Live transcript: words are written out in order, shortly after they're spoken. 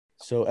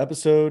So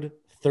episode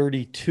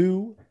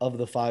 32 of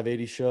the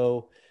 580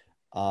 show.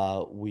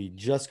 We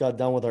just got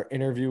done with our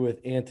interview with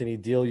Anthony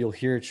Diehl. You'll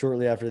hear it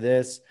shortly after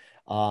this.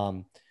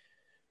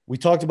 We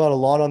talked about a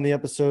lot on the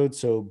episode,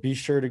 so be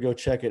sure to go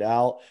check it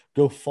out.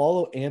 Go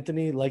follow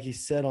Anthony, like he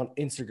said, on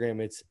Instagram.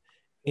 It's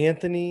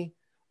Anthony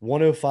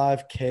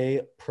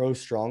 105K Pro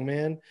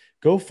Strongman.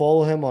 Go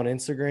follow him on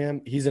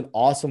Instagram. He's an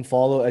awesome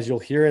follow, as you'll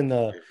hear in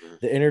the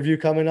interview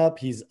coming up.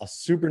 He's a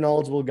super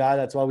knowledgeable guy.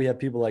 That's why we have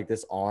people like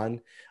this on.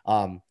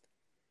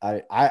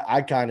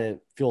 I kind of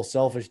feel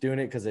selfish doing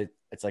it because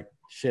it's like,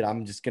 shit,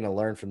 I'm just going to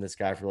learn from this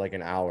guy for like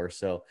an hour.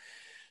 So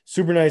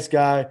super nice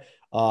guy.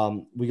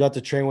 We got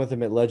to train with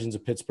him at Legends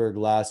of Pittsburgh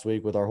last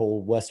week with our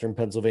whole Western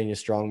Pennsylvania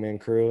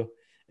Strongman crew.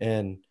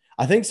 And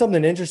I think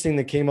something interesting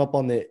that came up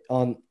on the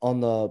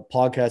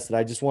podcast that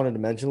I just wanted to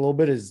mention a little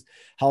bit is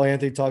how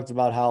Anthony talked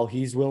about how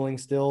he's willing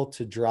still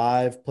to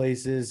drive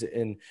places,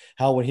 and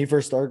how when he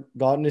first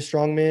got into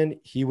Strongman,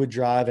 he would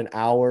drive an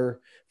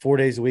hour 4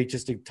 days a week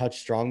just to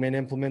touch Strongman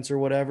implements or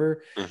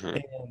whatever.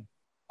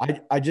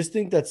 And I just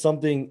think that's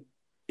something,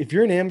 if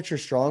you're an amateur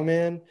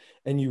Strongman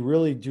and you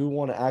really do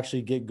want to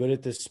actually get good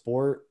at this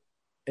sport,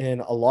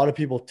 and a lot of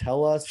people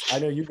tell us, I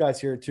know you guys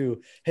hear it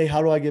too, hey,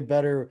 how do I get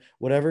better,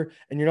 whatever,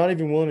 and you're not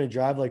even willing to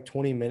drive like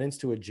 20 minutes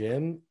to a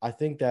gym, I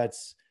think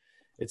it's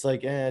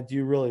like, do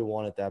you really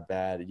want it that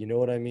bad? You know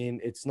what I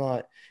mean? It's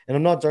not, and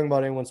I'm not talking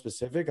about anyone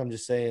specific. I'm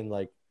just saying,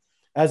 like,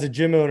 as a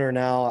gym owner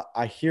now,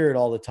 I hear it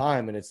all the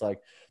time, and it's like,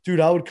 dude,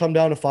 I would come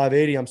down to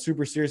 580. I'm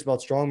super serious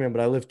about Strongman,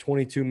 but I live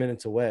 22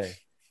 minutes away.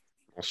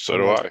 So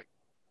do I.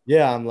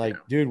 Yeah, I'm like,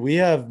 dude, we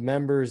have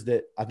members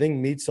that I think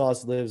Meat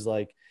Sauce lives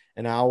like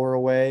an hour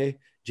away.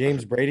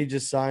 James Brady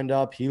just signed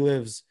up. He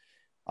lives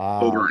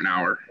over an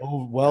hour.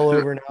 Well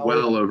over an hour.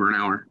 Well over an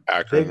hour.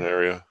 Akron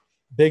area.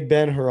 Big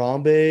Ben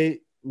Harambe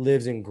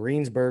lives in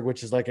Greensburg,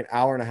 which is like an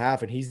hour and a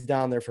half, and he's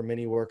down there for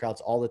mini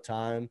workouts all the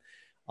time.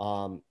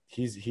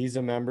 He's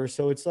a member.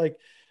 So it's like,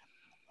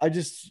 I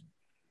just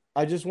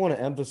want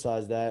to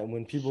emphasize that. And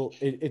when people,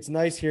 it's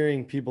nice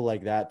hearing people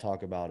like that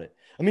talk about it.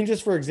 I mean,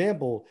 just for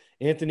example,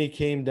 Anthony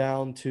came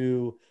down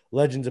to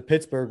Legends of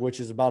Pittsburgh, which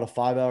is about a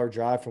 5-hour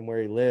drive from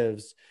where he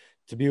lives,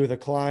 to be with a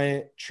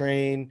client,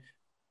 train,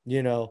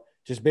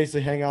 just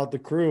basically hang out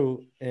with the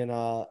crew.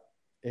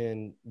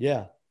 And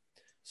yeah.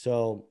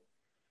 So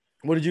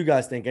what did you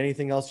guys think?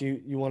 Anything else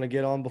you want to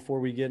get on before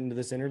we get into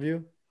this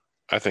interview?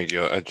 I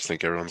just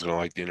think everyone's going to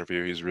like the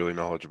interview. He's really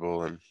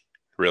knowledgeable and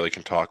really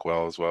can talk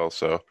well as well.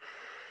 So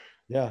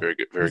yeah, very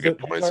good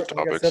points and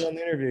topics. Like I said on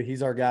the interview,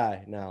 he's our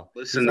guy now.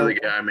 Listen to the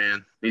guy,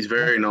 man. He's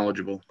very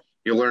knowledgeable.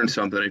 You'll learn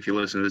something if you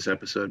listen to this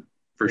episode,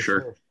 for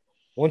sure.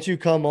 Once you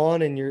come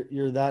on and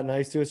you're that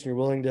nice to us and you're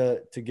willing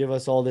to give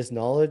us all this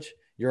knowledge,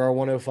 you're our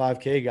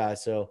 105K guy.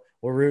 So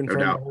we're rooting for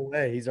him the whole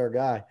way. He's our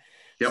guy.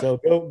 Yep.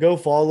 So go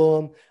follow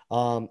him.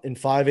 In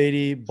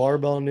 580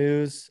 Barbell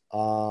News,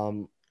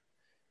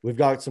 we've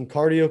got some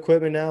cardio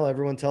equipment now.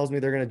 Everyone tells me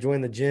they're going to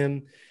join the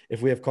gym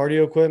if we have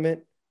cardio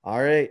equipment.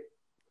 All right,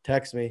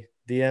 text me,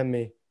 DM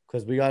me,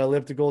 because we got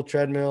elliptical,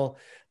 treadmill,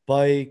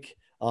 bike,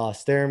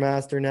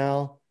 Stairmaster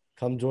now.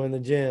 Come join the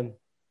gym.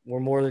 We're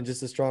more than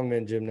just a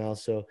Strongman gym now,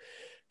 so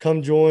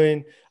come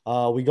join.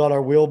 We got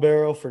our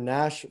wheelbarrow for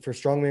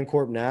Strongman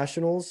Corp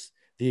Nationals.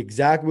 The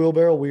exact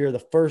wheelbarrow. We are the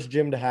first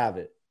gym to have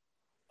it.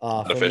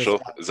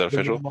 Official? Is that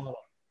official?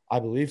 I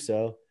believe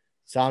so.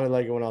 Sounded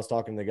like it when I was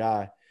talking to the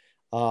guy.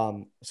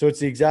 So it's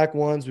the exact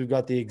ones. We've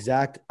got the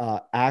exact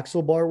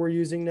axle bar we're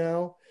using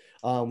now.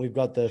 We've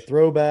got the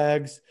throw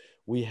bags.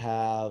 We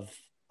have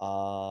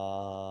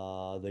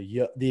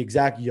the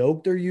exact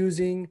yoke they're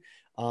using.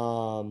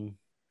 So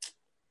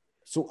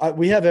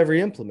we have every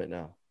implement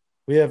now.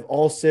 We have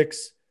all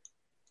 6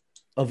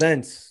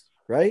 events,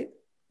 right?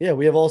 Yeah,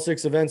 we have all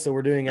 6 events that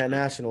we're doing at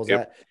Nationals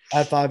at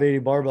 580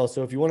 Barbell.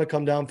 So if you want to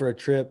come down for a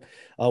trip,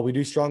 we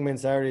do Strongman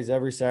Saturdays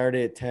every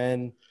Saturday at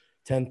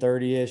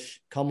 10:30ish.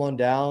 Come on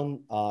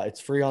down.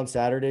 It's free on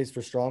Saturdays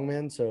for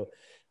Strongman. So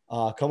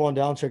come on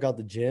down, check out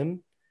the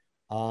gym.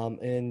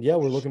 And yeah,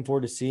 we're looking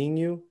forward to seeing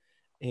you.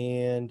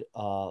 And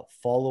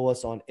follow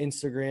us on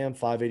Instagram,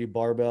 580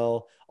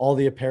 Barbell, all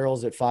the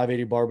apparels at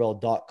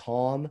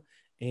 580barbell.com.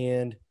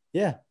 And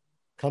yeah,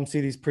 come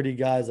see these pretty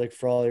guys like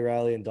Frawley,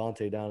 Riley, and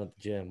Dante down at the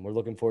gym. We're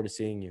looking forward to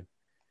seeing you.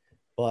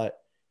 But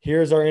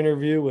here's our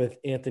interview with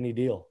Anthony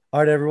Diehl.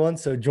 All right, everyone.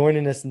 So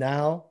joining us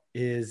now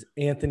is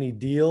Anthony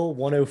Diehl,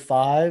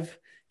 105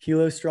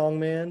 kilo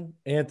strongman.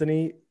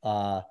 Anthony,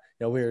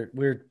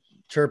 we're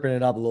chirping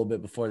it up a little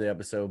bit before the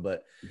episode,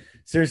 but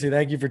seriously,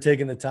 thank you for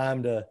taking the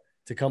time to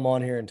come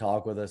on here and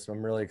talk with us.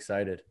 I'm really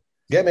excited.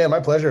 Yeah, man, my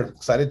pleasure.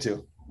 Excited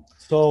to.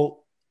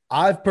 So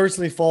I've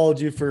personally followed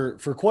you for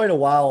quite a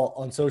while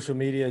on social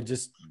media,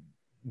 just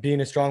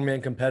being a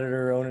strongman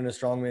competitor, owning a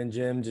strongman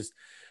gym,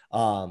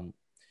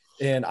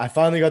 and I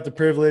finally got the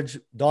privilege,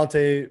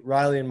 Dante,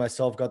 Riley, and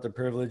myself got the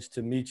privilege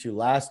to meet you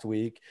last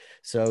week.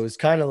 So it was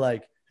kind of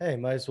like, hey,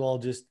 might as well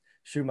just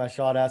shoot my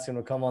shot, ask him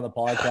to come on the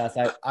podcast.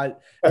 It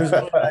was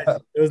really nice.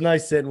 It was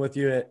nice sitting with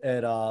you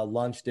at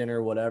lunch,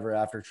 dinner, whatever,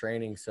 after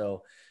training.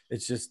 So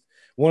it's just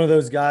one of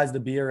those guys to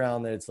be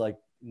around that it's like,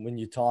 when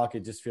you talk,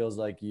 it just feels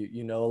like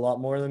you know a lot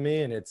more than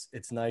me, and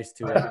it's nice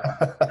to.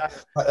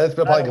 That's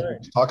probably because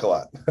we talk a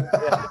lot.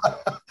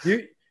 Yeah.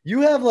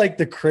 You have like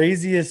the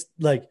craziest,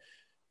 like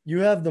you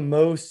have the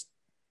most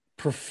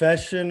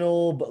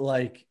professional, but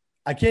like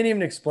I can't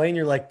even explain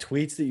your like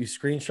tweets that you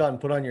screenshot and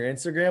put on your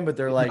Instagram, but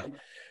they're like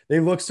they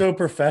look so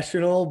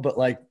professional, but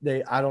like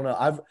I don't know.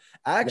 I've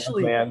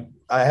actually, man,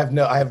 I have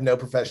no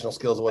professional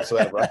skills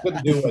whatsoever. I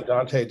couldn't do what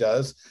Dante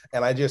does,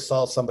 and I just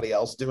saw somebody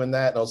else doing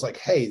that, and I was like,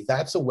 hey,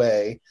 that's a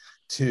way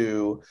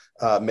to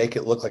make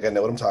it look like I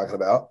know what I'm talking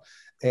about.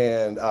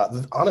 And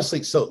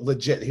honestly, so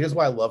legit, here's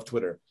why I love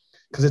Twitter,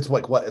 because it's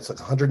like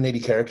 180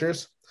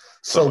 characters.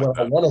 So when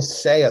I want to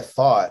say a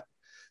thought,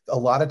 a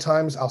lot of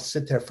times I'll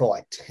sit there for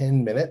like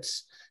 10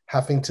 minutes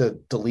having to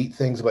delete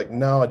things like,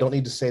 no, I don't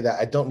need to say that.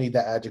 I don't need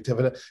that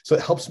adjective. So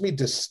it helps me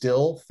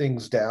distill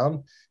things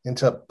down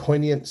into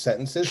poignant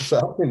sentences. So it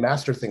helps me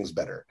master things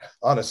better,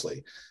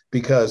 honestly,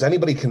 because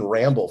anybody can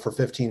ramble for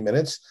 15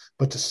 minutes,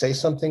 but to say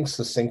something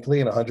succinctly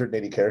in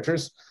 180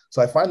 characters.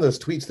 So I find those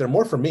tweets, they're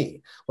more for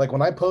me. Like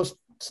when I post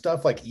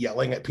stuff like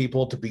yelling at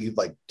people to be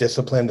like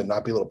disciplined and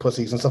not be little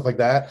pussies and stuff like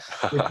that,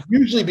 it's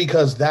usually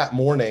because that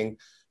morning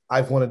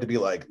I've wanted to be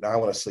like, no, I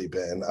want to sleep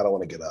in. I don't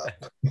want to get up,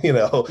 you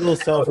know. A little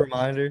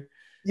self-reminder.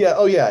 Yeah.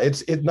 Oh yeah.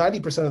 It's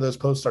 90% of those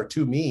posts are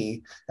to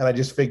me. And I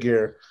just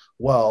figure,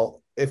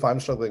 well, if I'm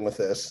struggling with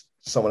this,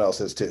 someone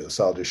else is too.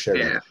 So I'll just share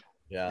it.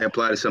 Yeah.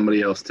 Apply to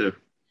somebody else too.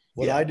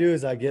 What I do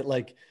is I get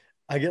like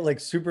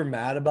super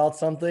mad about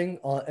something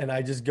and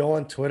I just go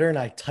on Twitter and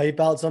I type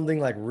out something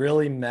like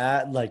really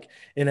mad, like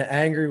in an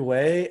angry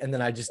way. And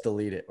then I just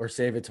delete it or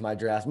save it to my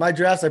drafts. My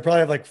drafts, I probably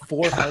have like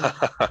 400.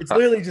 It's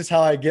literally just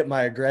how I get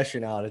my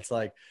aggression out. It's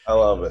like, I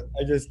love it.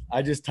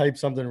 I just type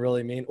something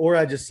really mean, or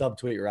I just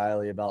subtweet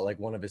Riley about like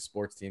one of his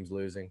sports teams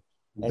losing.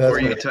 Or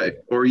you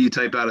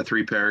type out a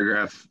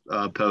 3-paragraph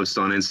post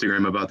on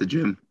Instagram about the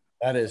gym.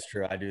 That is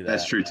true. I do that.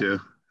 That's true too.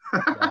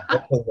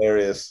 That's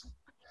hilarious.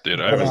 Dude,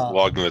 I haven't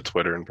logged into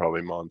Twitter in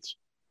probably months.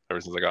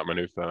 Ever since I got my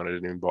new phone, I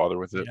didn't even bother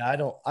with it. Yeah, I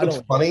don't.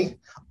 It's funny.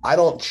 I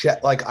don't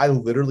check. Like, I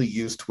literally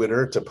use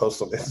Twitter to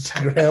post on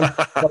Instagram.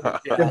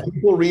 Like, if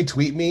people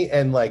retweet me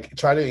and like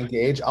try to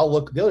engage, I'll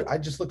look. I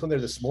just looked on there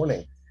this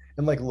morning,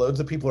 and like loads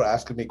of people are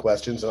asking me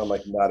questions, and I'm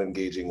like not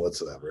engaging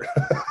whatsoever.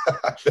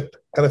 I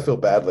kind of feel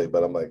badly,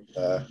 but I'm like,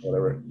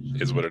 whatever.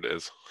 Is what it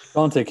is.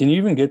 Dante, can you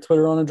even get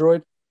Twitter on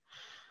Android?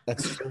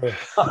 That's true.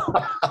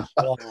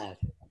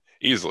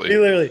 Easily.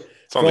 Literally.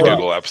 It's on the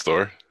Google App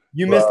Store.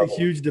 You missed a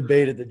huge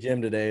debate at the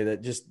gym today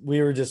that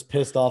we were just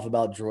pissed off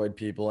about droid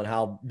people and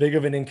how big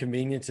of an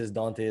inconvenience as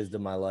Dante is to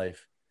my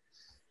life.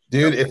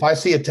 Dude, if I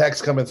see a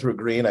text coming through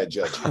green, I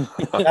judge you.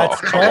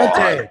 That's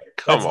Dante.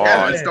 Come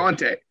on. It's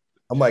Dante.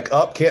 I'm like,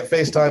 can't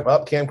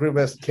FaceTime, can't group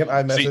message, can't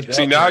iMessage.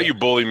 See, now you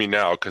bully me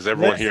now because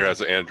everyone here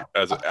has an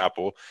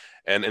Apple.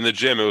 And in the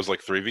gym, it was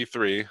like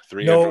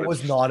 3v3. No, it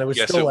was not. It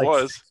was still like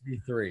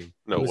 6v3.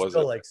 No, it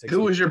wasn't. Like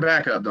who was your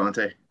backup,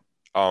 Dante?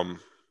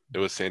 It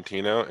was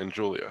Santino and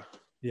Julia.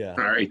 Yeah.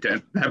 All right,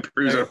 then. That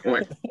proves our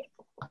point.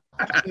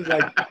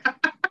 Like,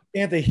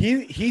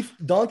 Anthony,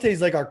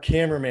 Dante's like our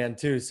cameraman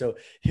too. So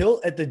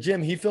he'll at the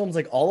gym, he films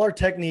like all our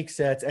technique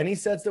sets, any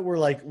sets that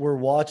we're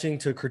watching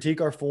to critique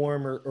our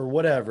form or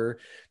whatever,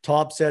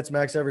 top sets,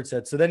 max effort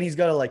sets. So then he's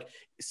got to like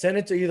send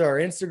it to either our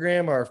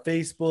Instagram or our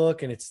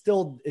Facebook, and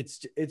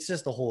it's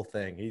just the whole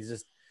thing.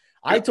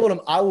 I told him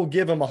I will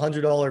give him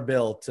 $100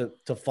 bill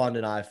to fund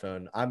an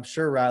iPhone. I'm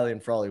sure Riley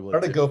and Frawley would.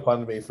 Try to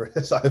GoFundMe for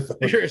his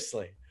iPhone.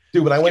 Seriously.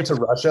 Dude, when I went to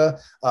Russia,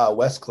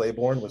 Wes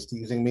Claiborne was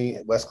teasing me.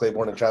 Wes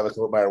Claiborne and Travis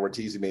Whitmire were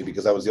teasing me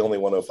because I was the only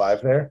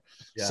 105 there.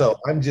 Yeah. So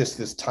I'm just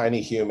this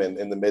tiny human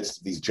in the midst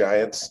of these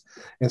giants.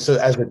 And so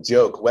as a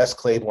joke, Wes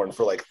Claiborne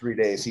for like 3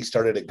 days, he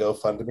started a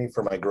GoFundMe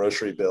for my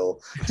grocery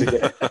bill to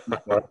get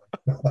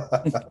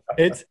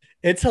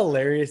It's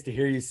hilarious to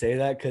hear you say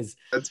that because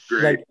that's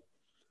great. Like,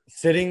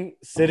 sitting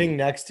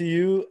next to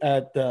you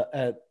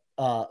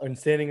and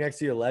standing next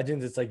to your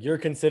legends, it's like you're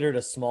considered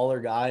a smaller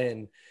guy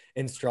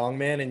in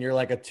strongman, and you're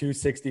like a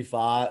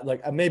 265,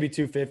 like maybe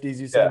 250s.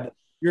 You said. Yeah.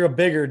 You're a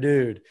bigger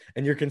dude,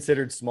 and you're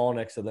considered small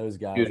next to those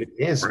guys. Dude, it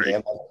is,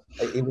 man.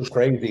 It was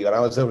crazy. When I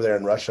was over there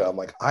in Russia, I'm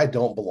like, I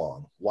don't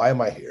belong. Why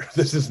am I here?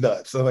 This is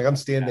nuts. So like I'm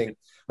standing,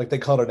 like they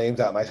called our names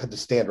out, and I had to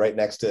stand right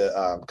next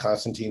to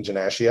Konstantin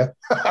Janashia.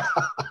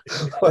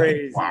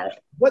 Crazy. Wow.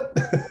 What?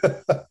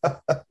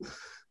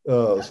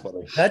 Oh, it's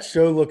funny. That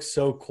show looks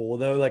so cool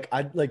though. Like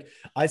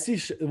I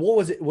see. What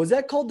was it? Was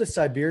that called the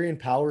Siberian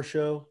Power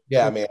Show?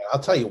 Yeah, man. I'll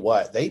tell you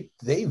what. They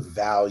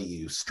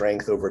value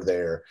strength over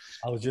there.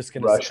 I was just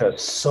gonna Russia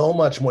so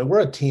much more.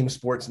 We're a team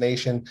sports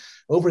nation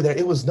over there.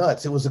 It was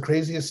nuts. It was the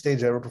craziest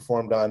stage I ever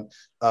performed on.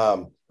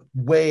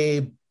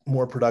 Way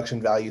more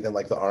production value than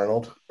like the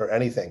Arnold or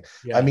anything.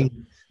 Yeah. I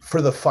mean,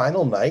 for the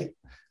final night,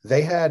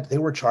 they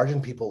were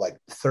charging people like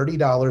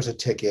 $30 a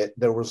ticket.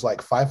 There was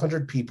like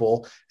 500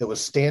 people. It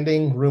was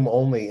standing room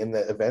only in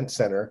the event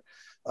center.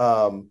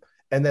 And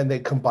then they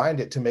combined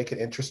it to make it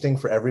interesting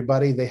for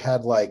everybody. They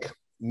had like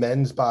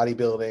men's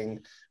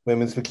bodybuilding,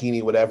 women's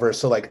bikini, whatever.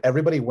 So like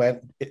everybody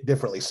went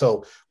differently.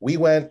 So we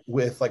went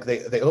with like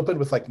they opened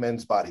with like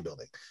men's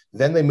bodybuilding.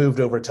 Then they moved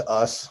over to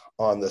us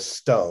on the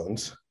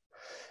stones.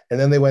 And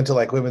then they went to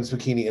like women's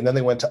bikini, and then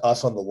they went to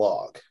us on the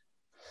log.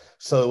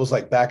 So it was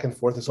like back and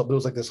forth. And so it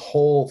was like this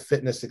whole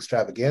fitness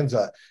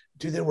extravaganza.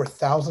 Dude, there were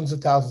thousands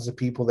and thousands of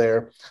people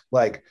there.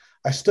 Like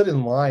I stood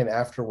in line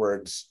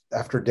afterwards,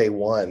 after day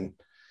one,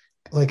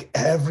 like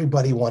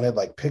everybody wanted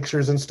like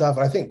pictures and stuff.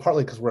 And I think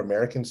partly because we're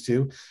Americans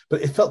too,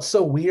 but it felt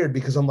so weird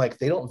because I'm like,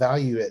 they don't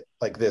value it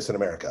like this in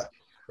America.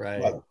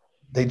 Right. Like,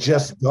 they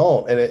just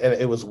don't. And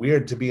it was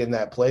weird to be in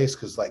that place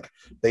because like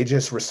they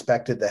just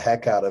respected the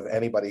heck out of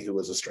anybody who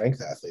was a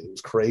strength athlete. It was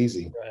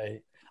crazy.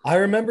 Right. I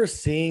remember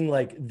seeing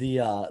like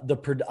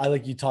I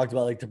like you talked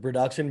about like the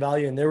production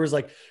value, and there was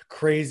like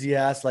crazy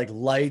ass like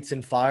lights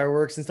and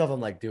fireworks and stuff. I'm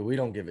like, dude, we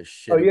don't give a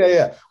shit. Oh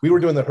yeah. We were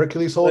doing the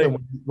Hercules hold, and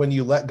when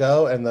you let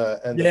go and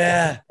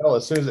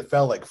as soon as it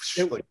fell, like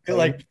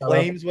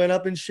flames went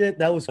up and shit.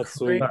 That was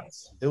crazy.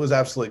 It was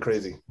absolutely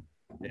crazy.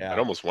 Yeah. I'd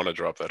almost want to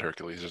drop that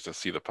Hercules just to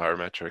see the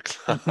pyrometrics.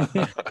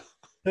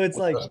 It's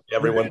like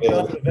everyone did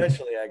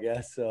eventually, I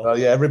guess. So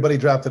everybody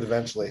dropped it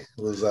eventually.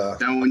 It was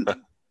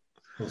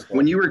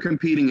when you were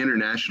competing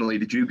internationally,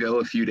 did you go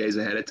a few days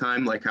ahead of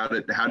time? Like how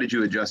did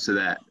you adjust to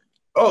that?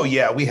 Oh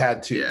yeah, we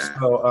had to. Yeah.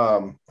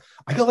 So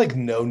I got like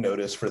no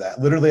notice for that.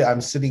 Literally,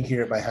 I'm sitting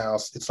here at my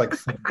house. It's like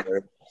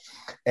February,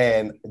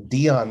 and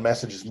Dion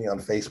messages me on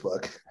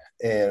Facebook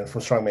and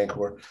from Strongman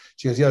Corps.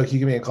 She goes, "Yo, can you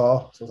give me a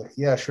call?" So I was like,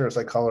 "Yeah, sure."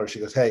 So I call her. She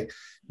goes, "Hey,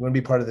 you want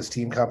to be part of this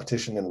team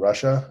competition in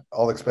Russia?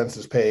 All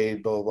expenses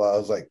paid, blah, blah, blah." I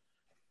was like,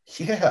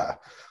 "Yeah,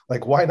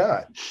 like why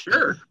not?"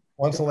 Sure.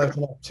 Once in a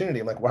lifetime opportunity.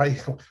 I'm like, why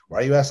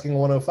are you asking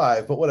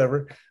 105? But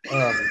whatever.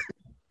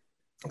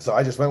 So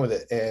I just went with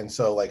it. And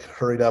so like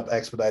hurried up,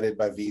 expedited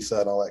my visa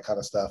and all that kind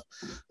of stuff.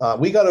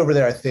 We got over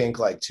there, I think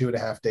like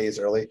 2.5 days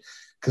early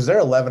because they're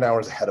 11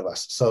 hours ahead of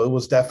us. So it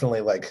was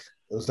definitely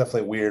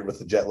weird with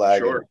the jet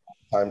lag and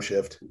time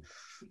shift.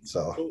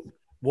 So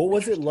what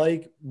was it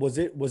like? Was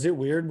it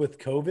weird with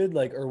COVID?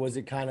 Like, or was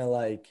it kind of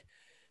like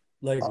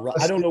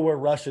I don't know where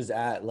Russia's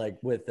at, like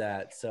with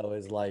that. So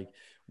it's like,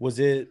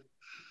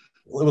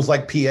 it was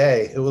like PA.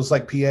 It was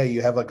like PA.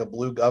 You have like a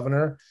blue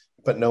governor,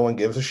 but no one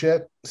gives a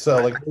shit.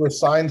 So like there were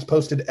signs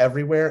posted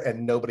everywhere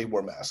and nobody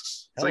wore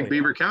masks. It's like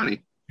Beaver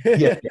County.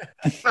 Yeah.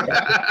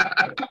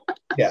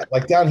 Yeah.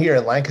 Like down here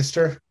in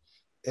Lancaster,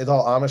 it's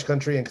all Amish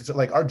country. And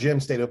like our gym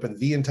stayed open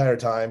the entire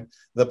time.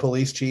 The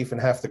police chief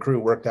and half the crew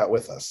worked out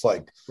with us.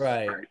 Like,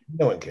 right.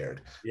 No one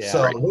cared. Yeah.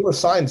 So there were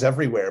signs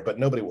everywhere, but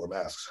nobody wore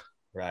masks.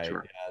 Right.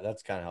 Sure. Yeah,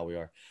 that's kind of how we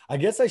are. I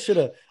guess I should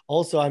have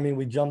also, I mean,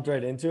 we jumped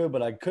right into it,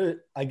 but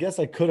I guess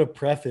I could have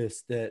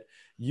prefaced that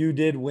you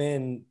did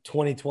win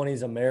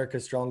 2020's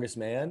America's Strongest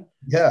Man.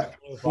 Yeah.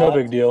 No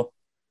big deal.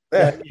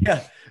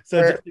 Yeah.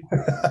 So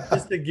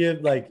just to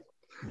give like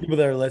people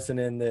that are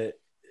listening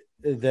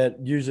that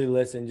usually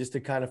listen, just to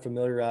kind of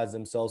familiarize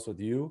themselves with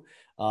you.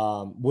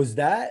 Was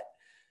that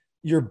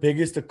your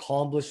biggest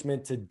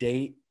accomplishment to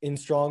date in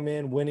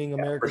Strongman, winning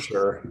America's?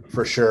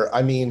 For sure.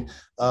 I mean,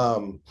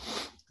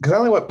 because I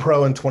only went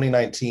pro in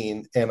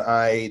 2019, and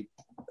I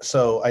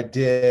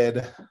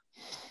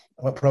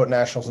went pro at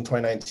nationals in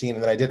 2019,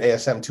 and then I did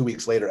ASM 2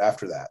 weeks later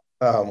after that,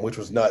 which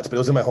was nuts. But it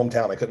was in my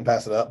hometown. I couldn't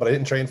pass it up. But I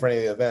didn't train for any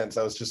of the events.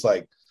 I was just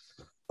like,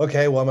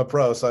 okay, well, I'm a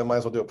pro, so I might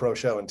as well do a pro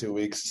show in 2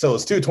 weeks. So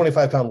it's 2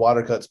 25-pound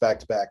water cuts back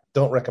to back.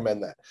 Don't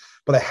recommend that.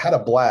 But I had a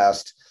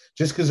blast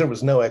just because there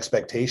was no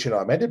expectation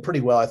on me. I did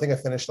pretty well. I think I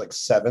finished like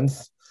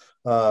 7th.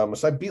 So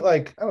I beat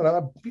I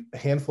beat a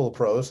handful of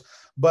pros.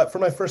 But for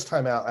my first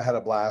time out, I had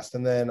a blast.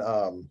 And then,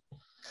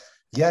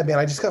 yeah, man,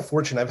 I just got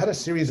fortunate. I've had a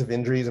series of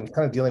injuries. I'm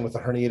kind of dealing with a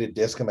herniated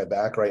disc in my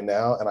back right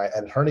now. And I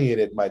had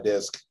herniated my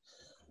disc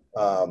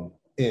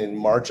in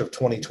March of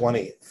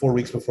 2020, 4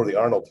 weeks before the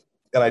Arnold.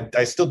 And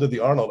I still did the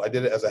Arnold. I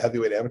did it as a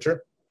heavyweight amateur.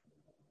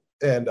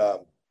 And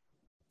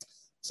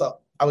so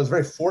I was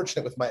very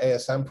fortunate with my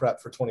ASM prep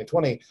for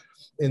 2020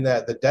 in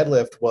that the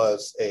deadlift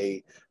was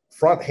a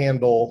front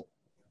handle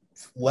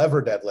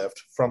lever deadlift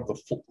from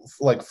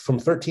from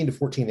 13 to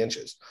 14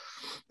 inches.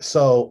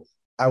 So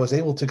I was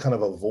able to kind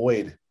of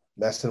avoid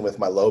messing with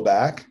my low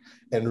back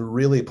and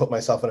really put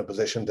myself in a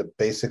position to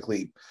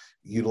basically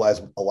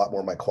utilize a lot more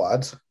of my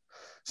quads.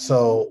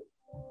 So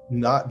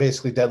not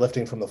basically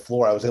deadlifting from the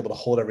floor, I was able to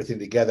hold everything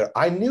together.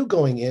 I knew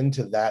going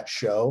into that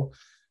show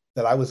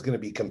that I was going to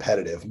be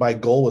competitive. My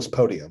goal was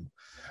podium.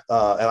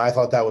 And I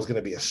thought that was going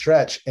to be a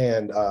stretch.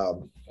 And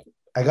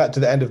I got to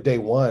the end of day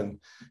one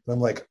and I'm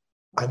like,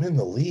 I'm in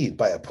the lead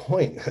by a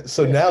point.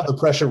 So now the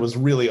pressure was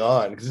really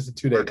on because it's a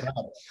 2-day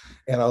comp.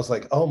 And I was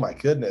like, oh my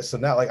goodness. So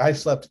now I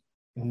slept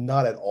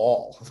not at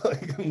all.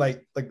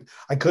 like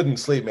I couldn't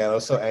sleep, man. I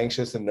was so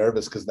anxious and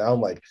nervous because now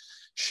I'm like,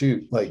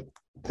 shoot,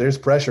 there's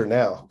pressure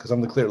now because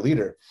I'm the clear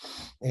leader.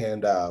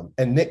 And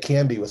Nick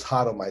Canby was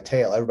hot on my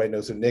tail. Everybody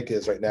knows who Nick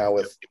is right now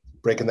with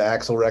breaking the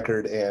axle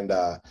record and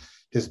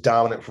his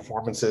dominant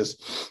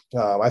performances.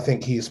 I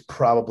think he's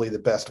probably the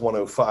best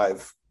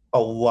 105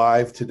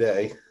 alive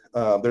today.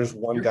 There's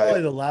one guy.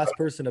 Probably the last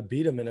person to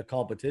beat him in a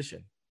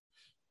competition.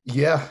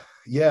 Yeah.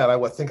 Yeah. And I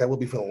would think I will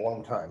be for a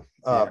long time.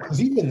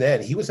 Because even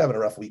then, he was having a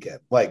rough weekend.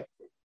 Like,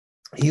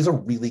 he's a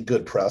really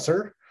good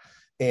presser,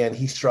 and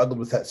he struggled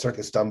with that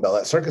circus dumbbell.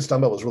 That circus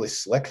dumbbell was really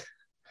slick.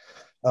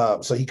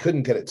 So he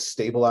couldn't get it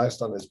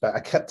stabilized on his back.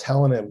 I kept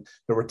telling him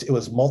it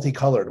was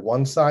multicolored.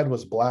 One side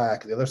was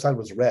black, the other side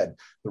was red.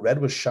 The red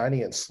was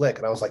shiny and slick.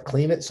 And I was like,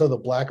 clean it so the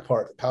black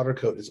part, the powder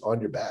coat, is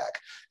on your back.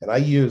 And I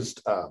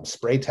used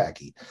spray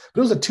tacky.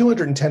 But it was a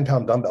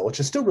 210-pound dumbbell, which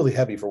is still really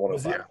heavy for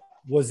 105.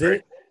 Was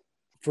it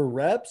for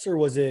reps or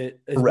was it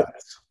for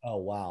reps? Oh,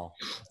 wow.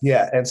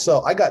 Yeah. And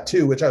so I got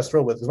 2, which I was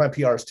thrilled with because my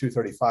PR is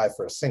 235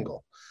 for a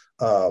single.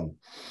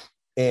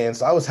 And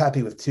so I was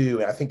happy with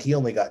 2, and I think he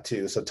only got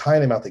 2. So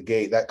tying him out the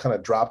gate, that kind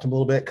of dropped him a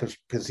little bit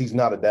because he's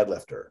not a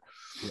deadlifter.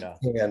 Yeah.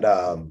 And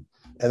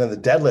then the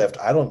deadlift,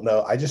 I don't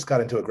know. I just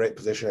got into a great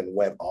position and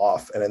went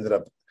off and ended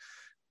up,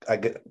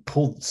 it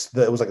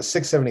was like a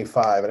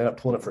 675. I ended up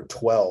pulling it for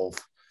 12.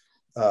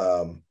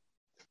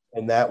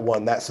 And that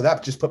won that. So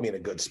that just put me in a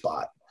good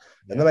spot.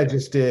 And then I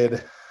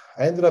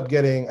ended up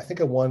getting, I think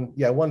I won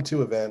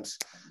 2 events.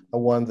 I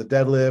won the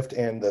deadlift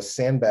and the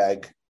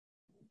sandbag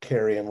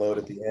carry and load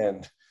at the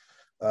end.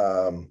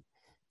 And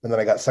then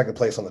I got second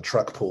place on the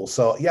truck pull.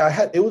 So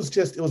yeah, it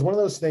was one of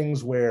those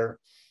things where,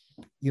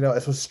 if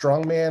it was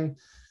strongman,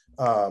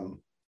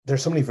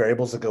 there's so many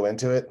variables that go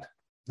into it.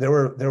 There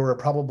were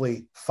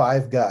probably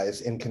 5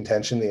 guys in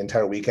contention the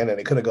entire weekend, and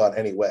it could have gone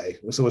any way.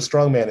 So with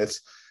strongman,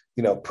 it's,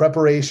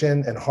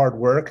 preparation and hard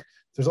work.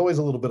 There's always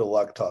a little bit of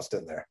luck tossed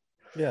in there.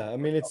 Yeah. I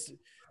mean,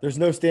 there's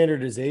no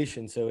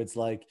standardization. So it's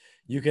like,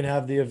 you can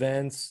have the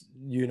events,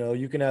 you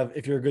can have,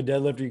 if you're a good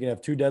deadlifter, you can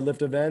have 2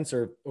 deadlift events,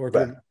 or if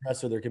you're a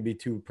presser, there can be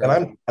 2.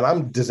 And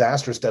I'm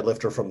disastrous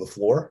deadlifter from the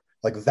floor.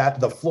 Like that,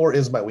 the floor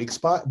is my weak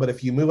spot. But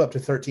if you move up to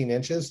 13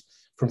 inches,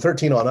 from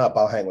 13 on up,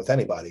 I'll hang with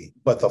anybody.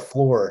 But the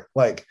floor,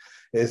 like,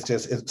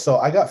 so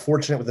I got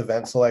fortunate with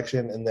event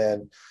selection. And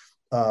then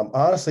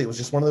honestly, it was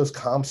just one of those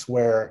comps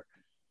where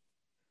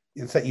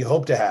it's that you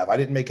hope to have. I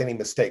didn't make any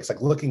mistakes. Like,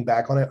 looking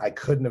back on it, I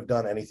couldn't have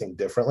done anything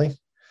differently.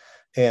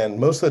 And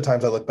most of the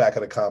times I look back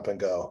at a comp and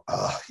go,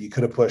 oh, you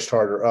could have pushed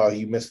harder. Oh,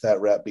 you missed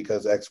that rep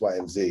because X, Y,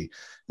 and Z.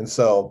 And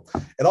so,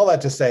 and all that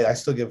to say, I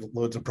still give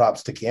loads of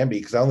props to Camby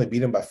because I only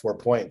beat him by 4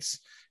 points,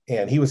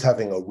 and he was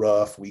having a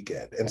rough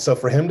weekend. And so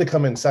for him to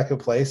come in second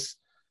place,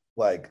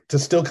 like, to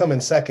still come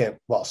in second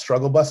while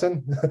struggle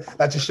bussing,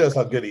 that just shows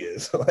how good he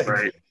is.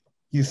 Right.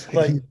 He's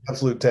an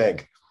absolute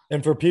tank.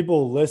 And for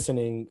people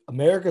listening,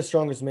 America's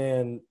Strongest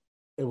Man,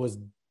 it was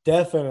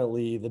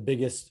definitely the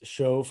biggest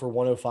show for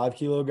 105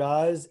 kilo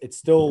guys. It's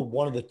still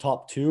one of the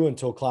top 2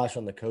 until Clash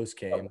on the Coast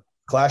came.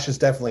 Clash has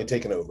definitely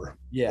taken over.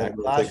 Yeah,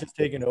 Clash has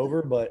taken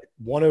over, but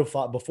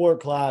 105 before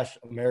Clash,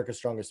 America's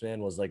Strongest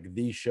Man was like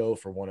the show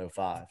for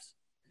 105s.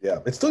 Yeah,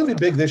 it's still gonna be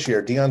big this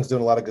year. Dion's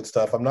doing a lot of good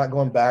stuff. I'm not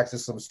going back,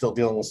 just I'm still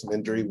dealing with some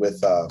injury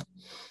with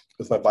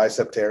my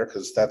bicep tear,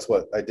 because that's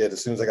what I did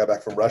as soon as I got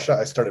back from Russia.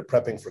 I started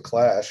prepping for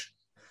Clash.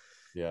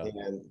 Yeah.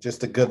 And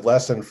just a good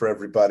lesson for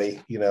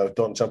everybody,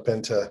 don't jump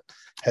into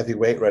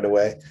heavyweight right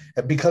away.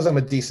 And because I'm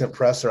a decent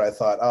presser, I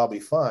thought I'll be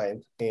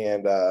fine.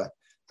 And I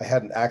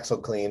had an axle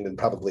cleaned in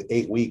probably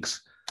 8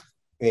 weeks.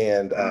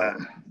 And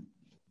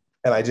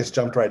I just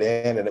jumped right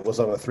in, and it was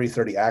on a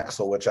 330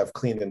 axle, which I've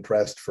cleaned and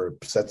pressed for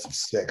sets of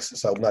 6.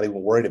 So I'm not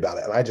even worried about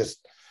it. And I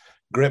just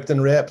gripped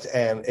and ripped,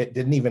 and it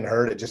didn't even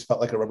hurt. It just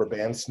felt like a rubber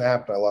band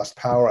snapped. And I lost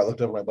power. I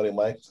looked over my buddy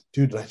Mike.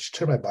 Dude, did I just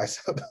tear my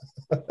bicep?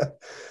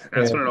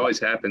 That's when it always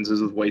happens,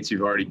 is with weights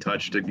you've already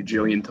touched a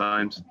gajillion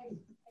times.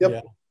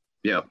 Yep.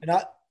 Yeah. And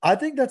I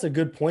think that's a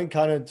good point,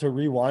 kind of to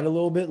rewind a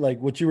little bit. Like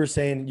what you were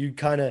saying, you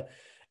kind of,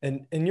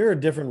 and you're a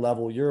different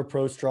level. You're a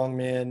pro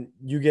strongman.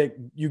 You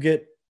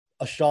get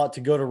a shot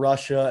to go to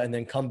Russia and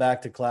then come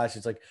back to Clash.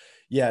 It's like,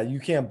 yeah, you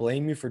can't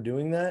blame me for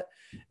doing that.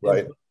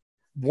 Right. And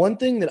one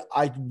thing that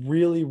I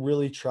really,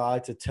 really try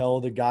to tell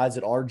the guys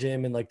at our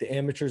gym and like the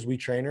amateurs we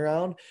train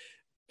around,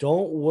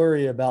 don't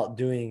worry about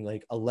doing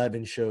like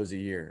 11 shows a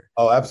year.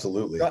 Oh,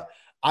 absolutely.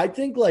 I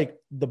think like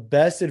the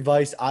best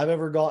advice I've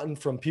ever gotten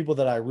from people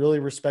that I really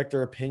respect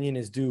their opinion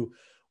is do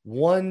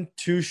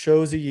 1-2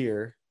 shows a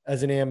year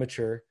as an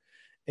amateur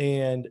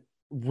and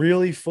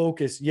really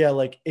focus. Yeah.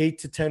 Like 8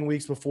 to 10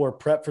 weeks before,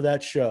 prep for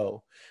that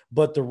show,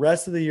 but the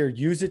rest of the year,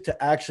 use it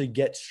to actually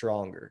get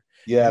stronger.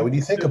 Yeah, when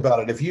you think about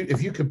it, if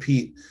you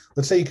compete,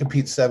 let's say you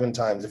compete 7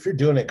 times, if you're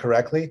doing it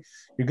correctly,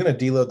 you're going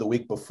to deload the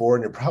week before,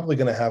 and you're probably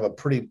going to have a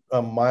pretty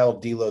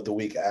mild deload the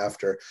week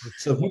after.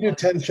 So if you do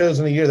 10 shows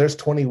in a year, there's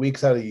 20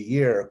 weeks out of the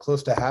year,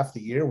 close to half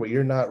the year, where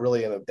you're not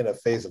really in a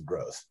phase of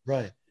growth.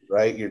 Right.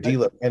 You're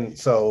deload, and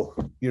so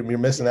you're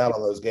missing out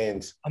on those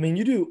gains. I mean,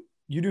 you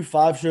do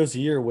 5 shows a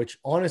year, which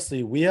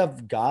honestly, we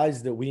have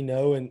guys that we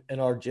know in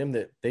our gym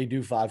that they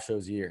do 5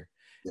 shows a year,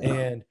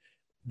 and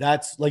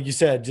that's, like you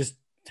said, just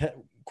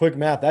quick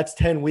math, that's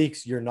 10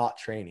 weeks you're not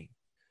training.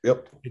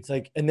 Yep. It's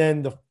like, and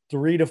then the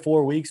 3 to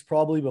 4 weeks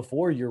probably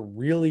before, you're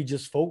really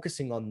just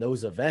focusing on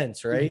those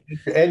events, right?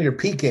 And you're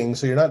peaking,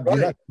 so you're not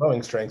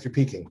growing strength, you're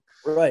peaking.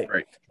 Right.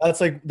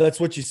 That's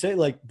what you say,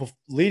 like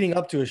leading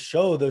up to a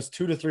show, those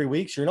 2 to 3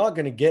 weeks, you're not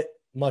going to get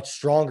much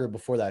stronger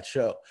before that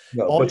show.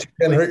 No, but you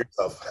can hurt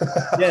yourself.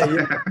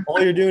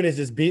 All you're doing is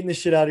just beating the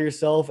shit out of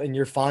yourself, and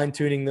you're fine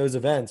tuning those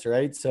events,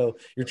 right? So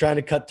you're trying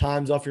to cut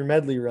times off your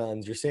medley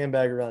runs, your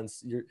sandbag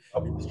runs. You're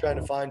just trying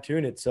to fine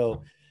tune it.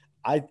 So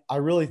I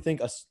really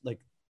think like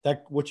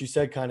that, what you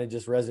said kind of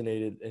just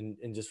resonated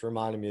and just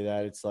reminded me of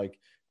that. It's like,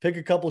 pick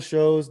a couple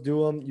shows,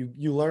 do them.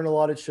 You learn a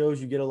lot at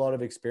shows, you get a lot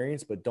of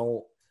experience, but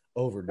don't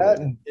overdo it.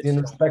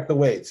 And respect the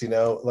weights,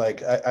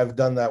 like I've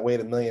done that weight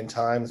a million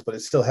times, but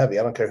it's still heavy.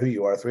 I don't care who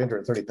you are.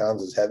 330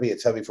 pounds is heavy.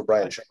 It's heavy for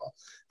Brian Shaw.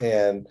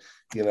 And,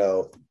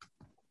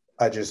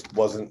 I just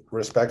wasn't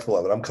respectful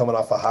of it. I'm coming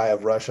off a high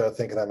of Russia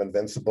thinking I'm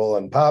invincible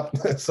and pop.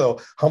 So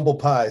humble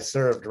pie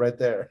served right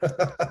there.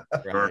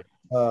 Right.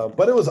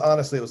 But it was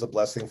a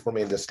blessing for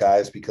me in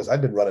disguise, because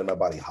I'd been running my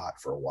body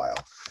hot for a while,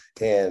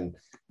 and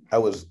I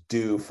was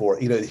due for,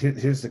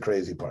 here's the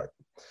crazy part.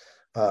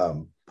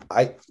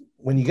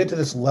 When you get to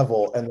this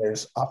level and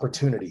there's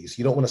opportunities,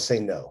 you don't want to say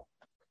no.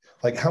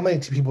 Like, how many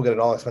people get an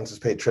all expenses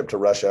paid trip to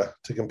Russia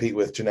to compete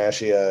with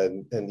Janashia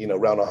and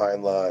Rauno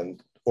Heinla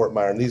and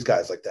Ortmeyer and these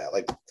guys like that?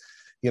 Like,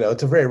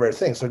 it's a very rare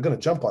thing. So they're going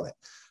to jump on it.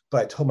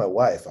 But I told my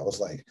wife, I was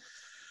like,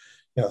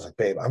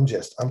 babe,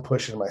 I'm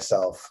pushing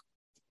myself,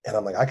 and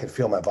I'm like, I can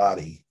feel my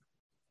body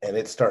and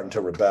it's starting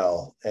to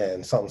rebel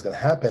and something's going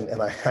to happen.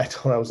 And I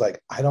told her, I was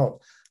like, I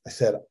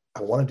said,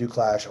 I want to do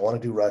Clash. I want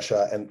to do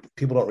Russia. And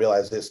people don't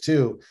realize this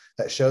too.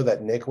 That show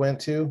that Nick went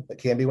to, that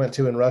Canby went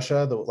to in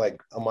Russia,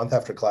 like a month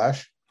after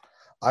Clash,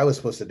 I was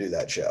supposed to do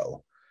that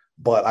show,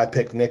 but I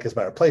picked Nick as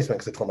my replacement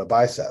because I tore my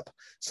bicep.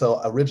 So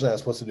originally I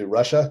was supposed to do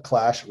Russia,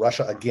 Clash,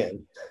 Russia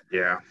again.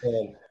 Yeah.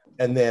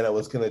 And then I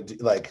was going to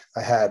do,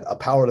 I had a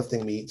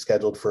powerlifting meet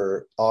scheduled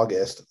for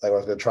August. I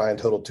was going to try and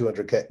total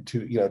 200K,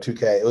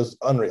 2K. It was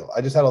unreal.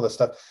 I just had all this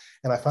stuff.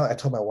 And I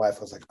told my wife,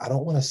 I was like, I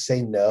don't want to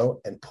say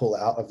no and pull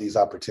out of these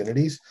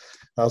opportunities.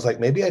 I was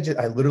like, maybe I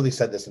literally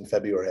said this in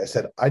February. I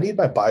said, I need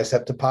my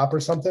bicep to pop or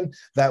something.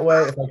 That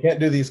way, if I can't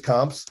do these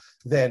comps,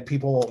 then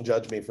people won't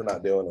judge me for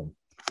not doing them.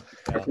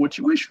 That's what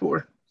you wish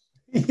for.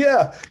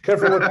 Yeah.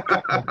 Careful what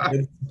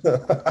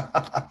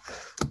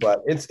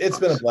but it's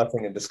been a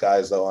blessing in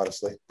disguise, though,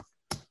 honestly.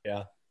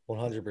 Yeah,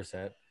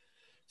 100%.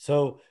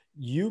 So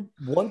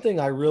one thing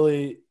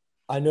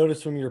I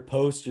noticed from your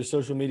posts, your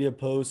social media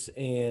posts,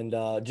 and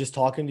just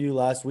talking to you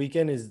last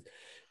weekend is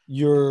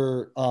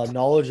your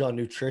knowledge on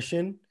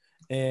nutrition.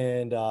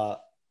 And so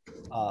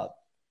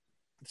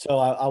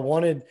I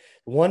wanted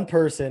one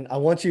person. I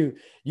want you,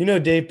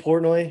 Dave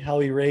Portnoy, how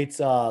he rates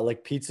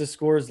like pizza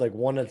scores, like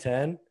 1 to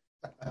 10.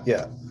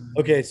 Yeah.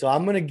 Okay, so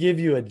I'm going to give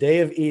you a day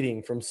of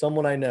eating from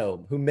someone I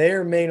know who may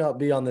or may not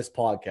be on this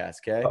podcast,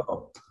 okay?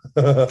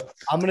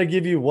 I'm going to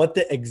give you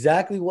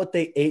exactly what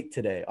they ate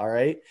today, all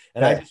right?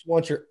 And I just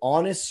want your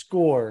honest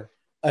score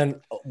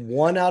and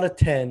 1 out of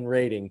 10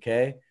 rating,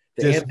 okay?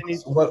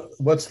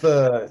 What's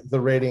the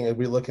rating? Are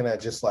we looking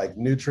at just like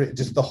nutrient,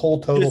 just the whole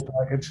total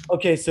package?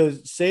 Okay, so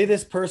say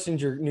this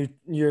person's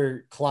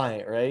your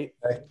client, right?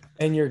 Okay.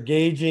 And you're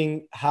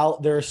gauging how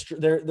they're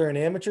an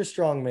amateur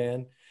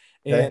strongman,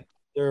 and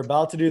they're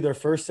about to do their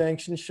first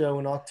sanctioned show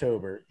in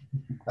October.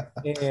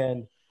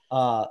 And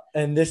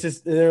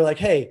they're like,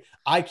 hey,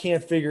 I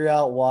can't figure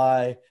out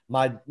why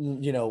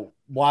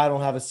why I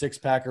don't have a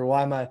 6-pack, or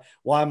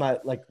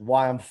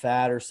why I'm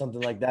fat or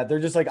something like that. They're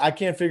just like, I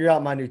can't figure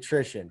out my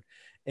nutrition.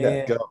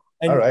 And, go.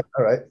 All right.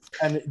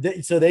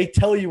 And so they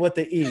tell you what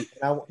they eat.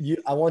 And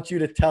I want you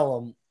to tell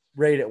them,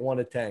 rate it 1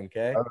 to 10.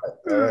 Okay. All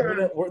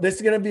right. This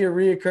is going to be a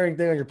reoccurring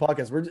thing on your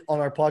podcast. On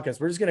our podcast,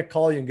 we're just going to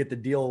call you and get the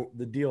deal.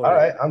 All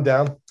right. I'm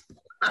down.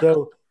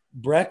 So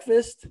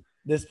breakfast,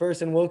 this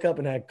person woke up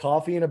and had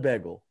coffee and a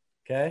bagel.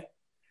 Okay.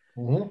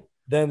 Mm-hmm.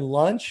 Then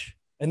lunch.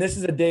 And this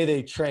is a day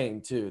they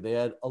trained too. They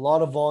had a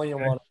lot of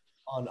volume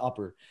on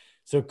upper.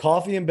 So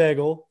coffee and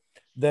bagel.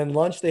 Then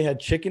lunch, they had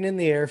chicken in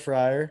the air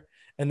fryer.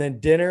 And then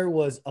dinner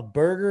was a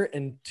burger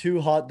and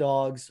 2 hot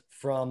dogs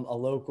from a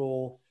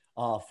local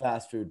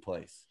fast food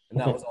place. And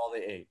that was all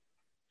they ate.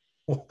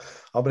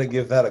 I'm going to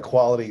give that a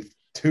quality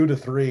 2 to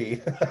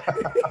 3.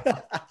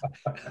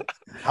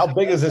 How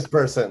big is this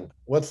person?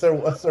 What's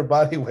their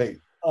body weight?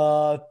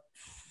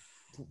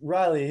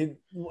 Riley,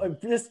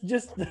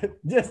 just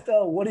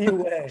what do you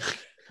weigh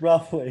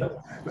roughly?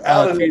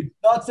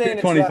 Not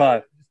saying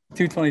 225.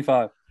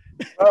 225.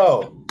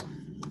 Oh,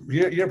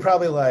 you're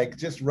probably like,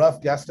 just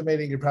rough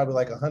guesstimating, you're probably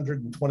like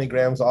 120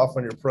 grams off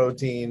on your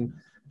protein,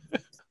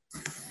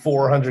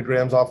 400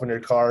 grams off on your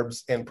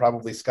carbs, and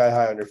probably sky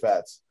high on your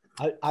fats.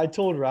 I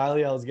told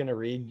Riley I was gonna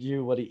read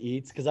you what he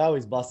eats because I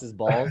always bust his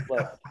balls,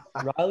 but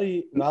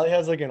Riley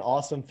has like an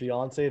awesome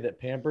fiance that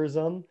pampers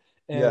him,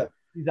 and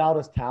he's out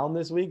of town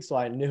this week, so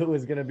I knew it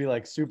was gonna be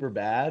like super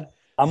bad.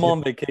 I'm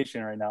on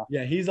vacation right now.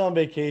 Yeah, he's on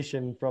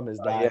vacation from his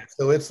diet.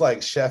 So it's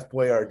like Chef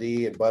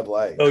Boyardee and Bud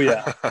Light. Oh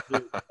yeah.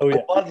 Oh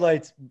yeah. Bud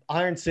Light's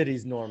Iron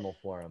City's normal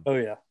for him. Oh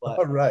yeah. But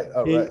all right.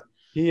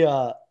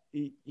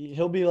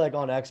 He'll be like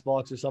on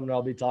Xbox or something.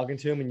 I'll be talking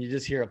to him, and you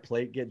just hear a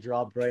plate get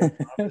dropped right in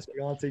front of his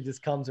fiance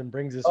just comes and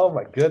brings his. Oh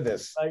my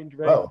goodness!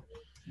 Right. Oh,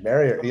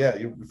 Marry her. Yeah,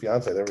 your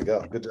fiance. There we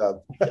go. Good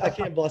job. I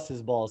can't bust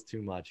his balls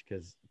too much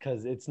because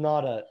it's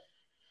not a.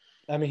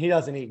 I mean, he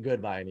doesn't eat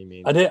good by any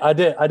means. I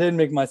did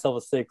make myself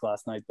a steak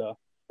last night though.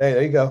 Hey,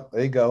 there you go.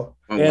 There you go.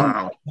 Oh, And-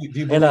 wow.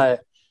 And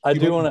I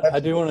do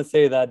want to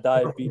say that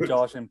diet beat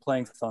Josh in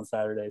planks on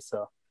Saturday.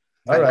 So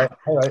All right.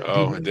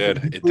 Oh, it did.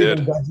 It believe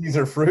in did. veggies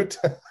or fruit?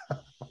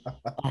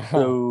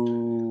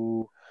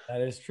 so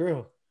That is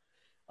true.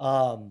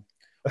 What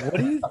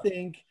do you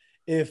think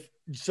if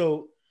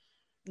so?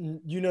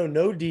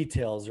 No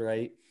details,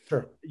 right?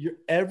 Sure.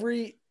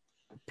 Every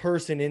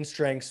person in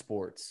strength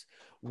sports.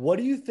 What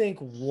do you think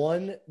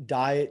one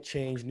diet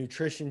change,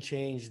 nutrition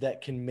change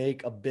that can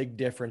make a big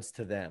difference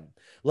to them?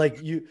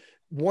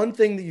 One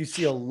thing that you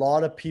see a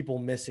lot of people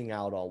missing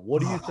out on.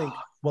 What do you think?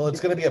 Well,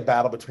 it's going to be a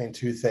battle between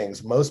two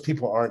things. Most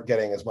people aren't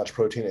getting as much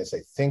protein as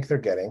they think they're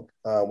getting,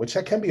 which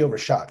that can be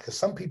overshot because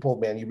some people,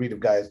 man, you read of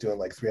guys doing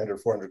like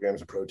 300, 400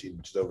 grams of protein,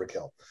 which is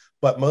overkill.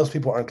 But most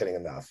people aren't getting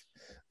enough.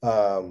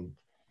 And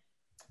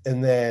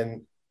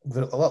then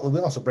we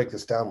also break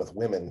this down with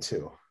women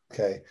too.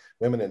 Okay.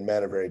 Women and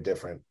men are very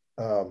different.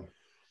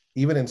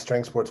 Even in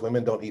strength sports,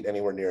 women don't eat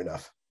anywhere near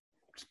enough,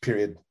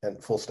 period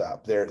and full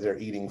stop. They're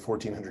eating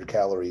 1,400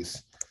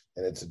 calories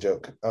and it's a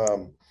joke.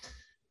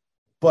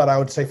 But I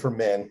would say for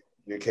men, in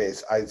your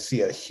case, I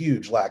see a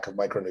huge lack of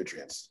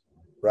micronutrients,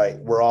 right?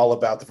 We're all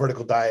about the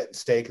vertical diet and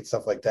steak and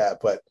stuff like that,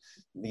 but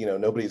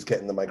nobody's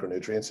getting the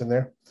micronutrients in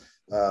there.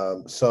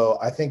 So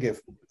I think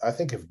if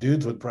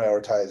dudes would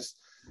prioritize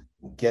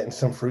getting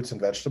some fruits and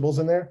vegetables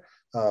in there,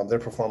 their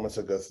performance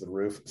will go through the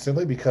roof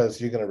simply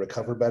because you're going to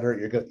recover better.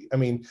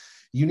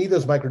 You need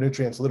those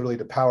micronutrients literally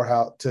to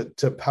power the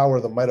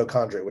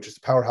mitochondria, which is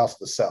the powerhouse of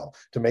the cell,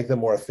 to make them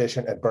more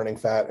efficient at burning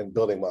fat and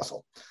building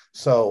muscle.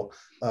 So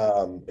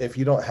if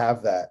you don't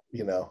have that,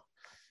 you're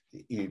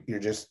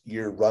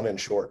running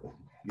short.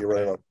 You're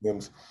running on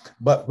fumes.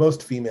 But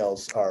most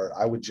females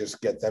I would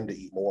just get them to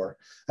eat more.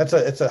 That's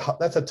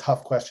a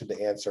tough question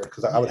to answer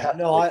because I would have.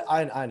 No,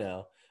 I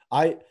know.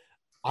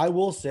 I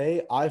will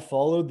say I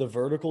followed the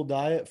vertical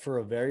diet for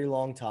a very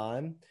long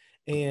time.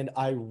 And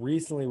I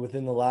recently,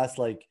 within the last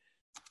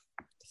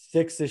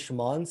 6-ish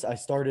months, I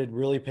started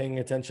really paying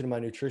attention to my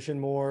nutrition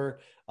more.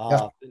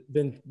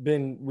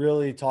 Been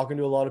really talking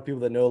to a lot of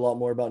people that know a lot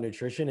more about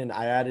nutrition. And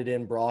I added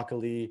in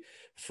broccoli,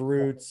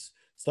 fruits,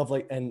 stuff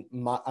in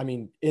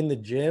the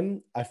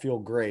gym, I feel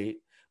great.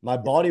 My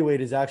body weight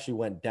has actually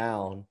went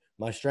down.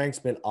 My strength's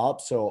been up.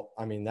 So,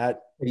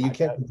 you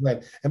can't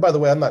complain. And by the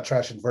way, I'm not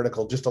trashing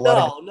vertical. Just a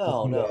lot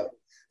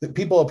of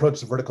people approach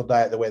the vertical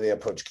diet the way they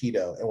approach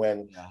keto. And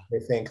when they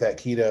think that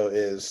keto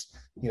is,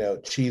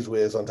 cheese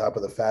whiz on top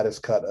of the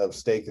fattest cut of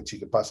steak that you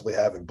could possibly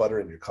have and butter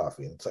in your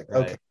coffee. And it's like,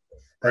 okay,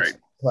 that's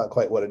not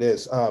quite what it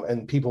is.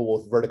 And people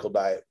with vertical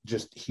diet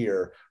just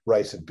hear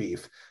rice and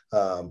beef.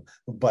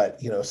 But,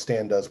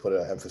 Stan does put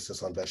an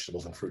emphasis on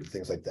vegetables and fruit and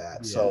things like that.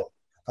 Yeah. So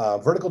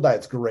vertical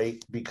diet's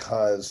great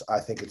because I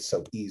think it's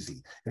so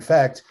easy. In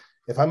fact,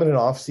 if I'm in an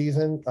off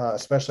season,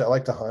 especially I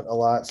like to hunt a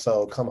lot.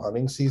 So come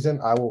hunting season,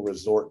 I will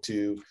resort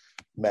to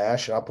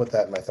mash and I'll put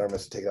that in my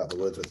thermos to take it out in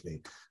the woods with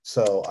me.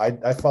 So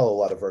I follow a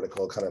lot of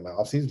vertical kind of my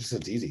off season. Just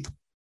it's easy.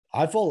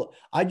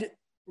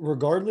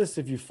 Regardless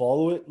if you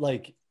follow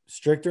it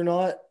strict or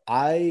not,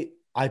 I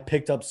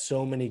picked up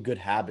so many good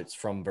habits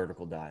from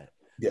vertical diet.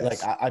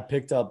 Yes. I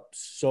picked up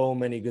so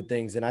many good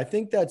things. And I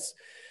think that's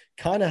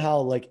kind of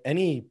how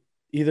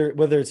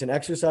whether it's an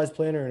exercise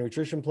plan or a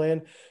nutrition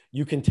plan,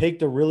 you can take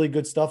the really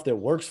good stuff that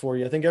works for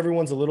you. I think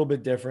everyone's a little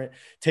bit different.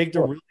 Take the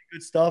really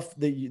good stuff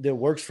that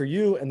works for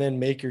you and then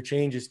make your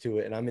changes to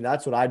it. And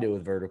that's what I do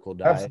with vertical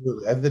diet.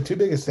 Absolutely. And the two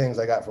biggest things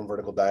I got from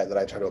vertical diet that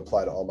I try to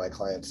apply to all my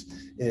clients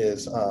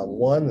is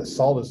one,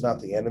 salt is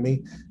not the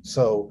enemy.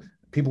 So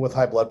people with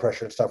high blood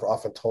pressure and stuff are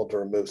often told to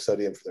remove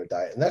sodium from their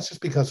diet. And that's just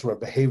because from a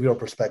behavioral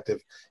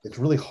perspective, it's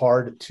really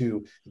hard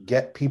to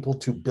get people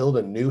to build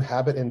a new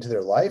habit into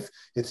their life.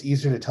 It's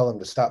easier to tell them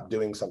to stop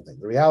doing something.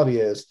 The reality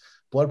is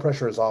blood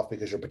pressure is off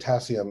because your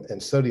potassium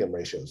and sodium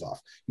ratio is off.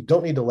 You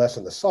don't need to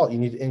lessen the salt. You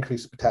need to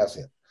increase the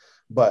potassium.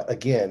 But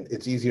again,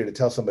 it's easier to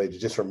tell somebody to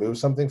just remove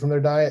something from their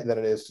diet than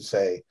it is to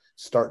say,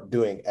 start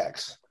doing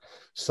X.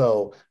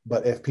 So,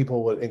 but if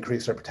people would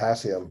increase their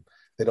potassium,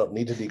 they don't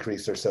need to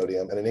decrease their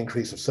sodium, and an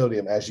increase of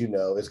sodium, as you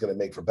know, is going to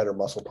make for better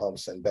muscle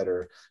pumps and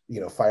better,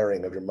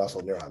 firing of your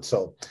muscle neurons.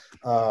 So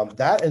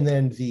that, and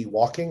then the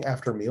walking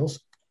after meals.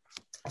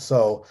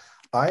 So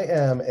I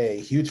am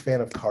a huge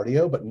fan of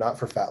cardio, but not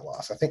for fat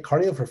loss. I think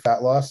cardio for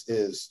fat loss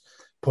is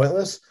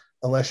pointless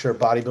unless you're a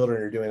bodybuilder and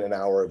you're doing an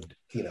hour,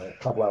 a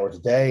couple hours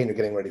a day and you're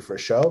getting ready for a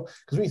show.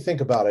 Because when you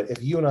think about it,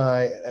 if you and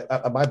I,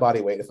 at my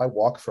body weight, if I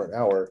walk for an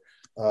hour,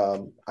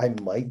 I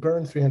might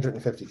burn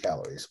 350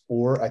 calories,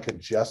 or I could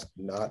just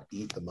not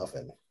eat the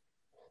muffin.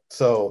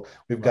 So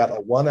we've got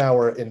a 1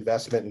 hour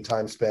investment in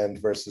time spent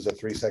versus a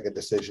 3-second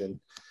decision.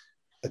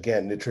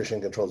 Again,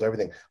 nutrition controls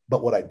everything.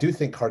 But what I do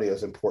think cardio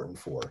is important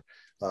for,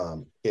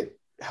 it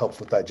helps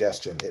with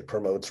digestion. It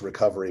promotes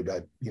recovery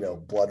by,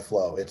 blood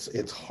flow.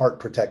 It's heart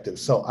protective.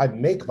 So I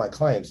make my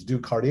clients do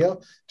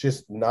cardio,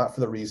 just not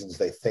for the reasons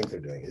they think they're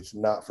doing. It's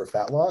not for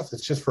fat loss.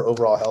 It's just for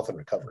overall health and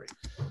recovery.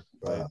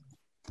 Right.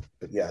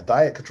 But yeah,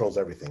 diet controls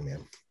everything,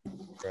 man.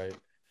 Right.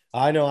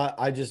 I know.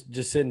 I just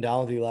sitting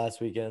down with you last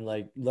weekend,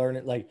 like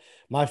learning, like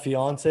my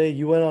fiance,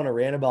 you went on a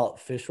rant about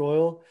fish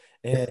oil,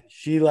 and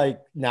she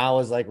now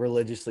is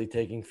religiously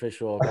taking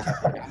fish oil.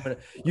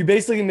 You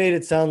basically made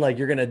it sound like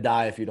you're going to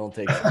die if you don't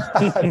take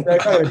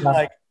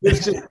it.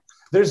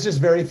 There's just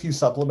very few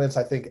supplements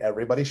I think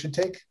everybody should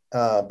take.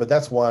 But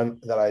that's one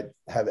that I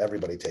have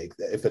everybody take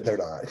if they're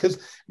not, because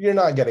you're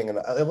not getting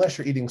enough, unless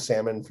you're eating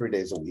salmon 3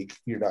 days a week,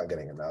 you're not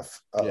getting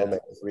enough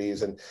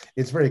omega-3s. And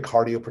it's very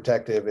cardio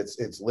protective.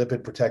 It's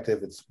lipid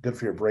protective. It's good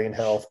for your brain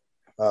health.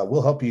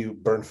 Will help you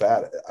burn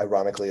fat,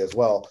 ironically, as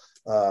well.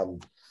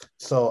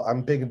 So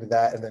I'm big into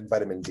that. And then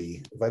vitamin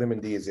D.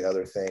 Vitamin D is the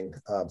other thing.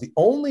 The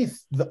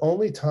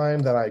only time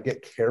that I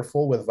get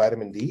careful with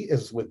vitamin D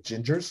is with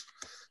gingers.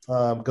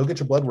 Go get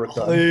your blood work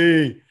done.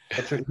 Hey.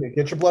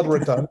 Get your blood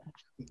work done.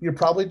 You're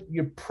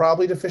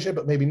probably deficient,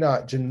 but maybe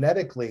not.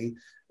 Genetically,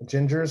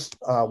 gingers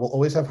will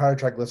always have higher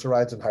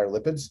triglycerides and higher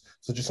lipids.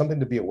 So just something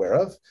to be aware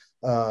of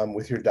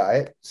with your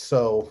diet.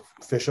 So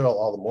fish oil,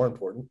 all the more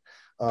important.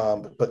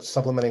 But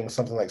supplementing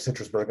something like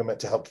citrus bergamot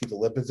to help keep the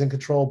lipids in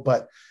control.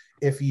 But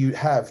if you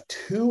have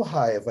too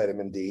high of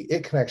vitamin D,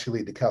 it can actually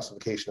lead to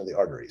calcification of the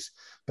arteries.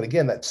 But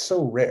again, that's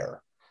so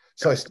rare.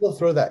 So I still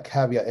throw that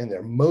caveat in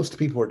there. Most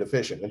people are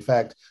deficient. In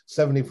fact,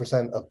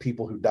 70% of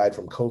people who died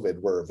from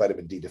COVID were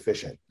vitamin D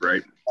deficient.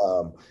 Right.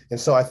 And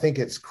so I think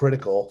it's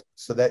critical.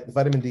 So that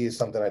vitamin D is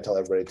something I tell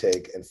everybody to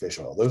take, and fish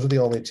oil. Those are the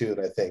only two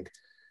that I think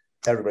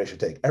everybody should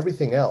take.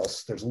 Everything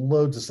else, there's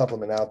loads of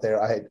supplement out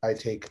there. I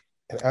take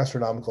an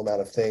astronomical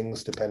amount of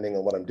things depending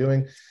on what I'm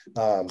doing.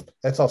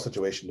 That's all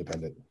situation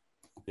dependent.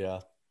 Yeah.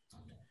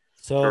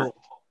 So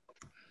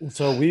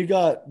we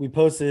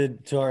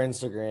posted to our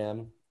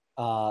Instagram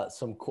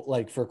some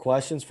for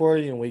questions for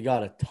you, and we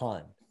got a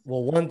ton.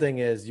 Well, one thing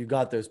is you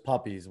got those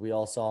puppies we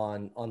all saw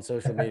on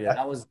social media.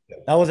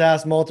 That was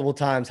asked multiple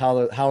times.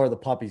 How are the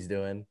puppies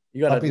doing?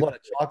 You got a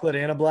chocolate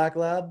and a black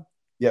lab?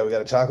 Yeah, we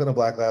got a chocolate and a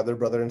black lab. They're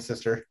brother and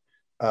sister.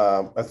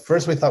 At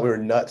first we thought we were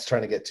nuts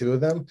trying to get two of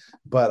them,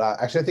 but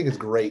actually I think it's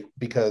great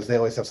because they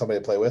always have somebody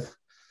to play with.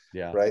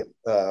 Yeah. Right.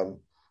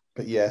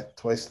 But yeah,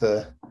 twice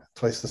the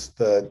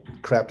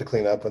crap to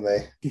clean up when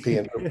they pee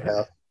in the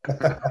house.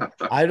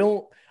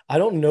 I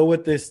don't know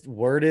what this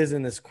word is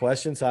in this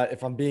question. So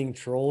if I'm being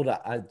trolled,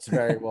 it's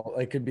very well.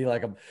 It could be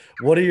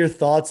what are your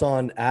thoughts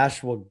on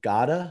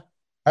ashwagandha?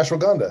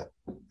 Ashwagandha.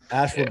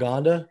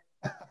 Ashwagandha.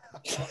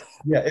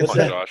 Yeah. It's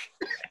Josh.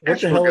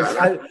 What the hell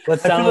is?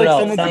 Let's sound it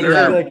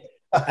out.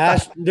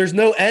 Ash, there's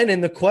no N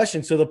in the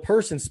question, so the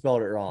person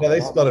spelled it wrong. Yeah, they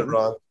spelled it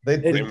wrong.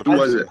 Who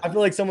was it? I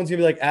feel like someone's gonna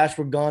be like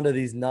ashwagandha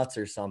these nuts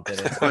or something.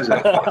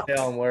 It's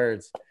on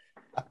words.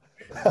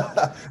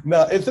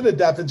 No, it's an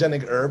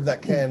adaptogenic herb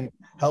that can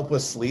help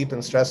with sleep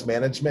and stress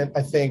management.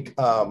 I think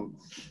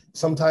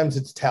sometimes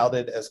it's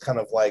touted as kind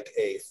of like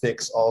a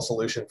fix-all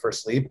solution for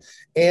sleep.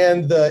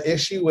 And the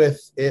issue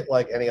with it,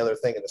 like any other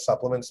thing in the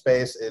supplement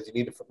space, is you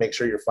need to make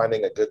sure you're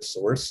finding a good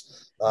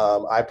source.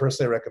 I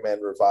personally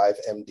recommend Revive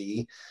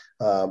MD.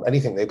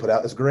 Anything they put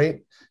out is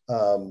great.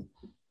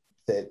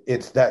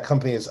 That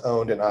company is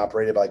owned and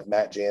operated by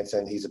Matt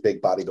Jansen. He's a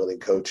big bodybuilding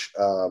coach.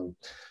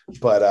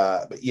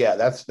 But yeah,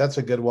 that's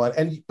a good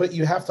one. But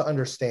you have to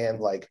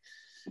understand,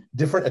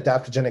 different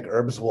adaptogenic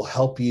herbs will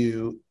help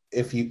you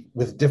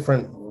with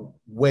different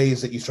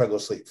ways that you struggle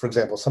to sleep. For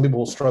example, some people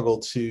will struggle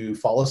to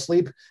fall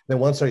asleep. Then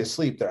once they're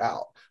asleep, they're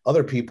out.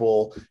 Other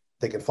people,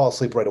 they can fall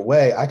asleep right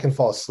away. I can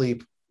fall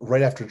asleep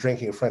right after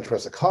drinking a French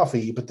press of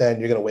coffee, but then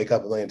you're going to wake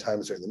up a million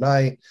times during the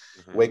night,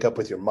 wake up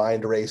with your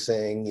mind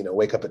racing,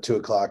 wake up at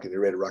 2:00 and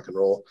you're ready to rock and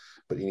roll,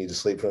 but you need to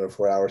sleep for another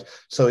 4 hours.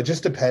 So it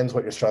just depends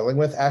what you're struggling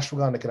with.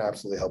 Ashwagandha can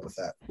absolutely help with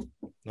that.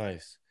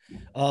 Nice.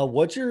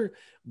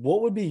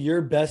 What would be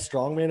your best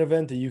strongman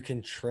event that you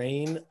can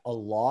train a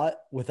lot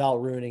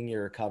without ruining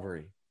your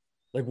recovery?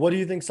 What do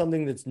you think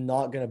something that's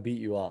not going to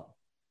beat you up?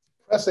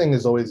 Pressing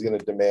is always going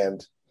to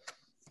demand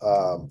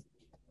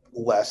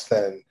less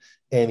than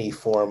any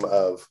form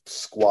of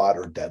squat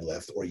or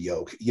deadlift or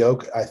yoke.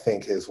 Yoke, I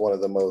think, is one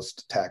of the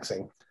most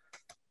taxing.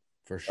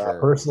 For sure.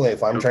 Personally,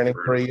 if I'm training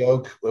for a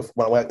yoke,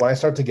 when I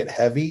start to get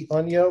heavy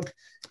on yoke,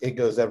 it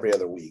goes every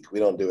other week. We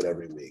don't do it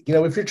every week.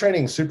 If you're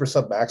training super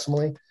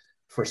submaximally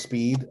for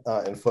speed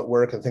and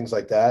footwork and things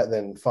like that,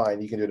 then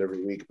fine, you can do it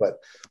every week. But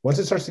once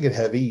it starts to get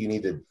heavy, you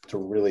need to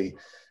really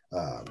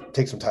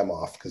take some time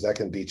off, because that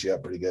can beat you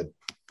up pretty good.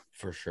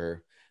 For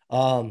sure.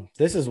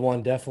 This is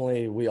one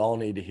definitely we all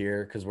need to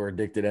hear because we're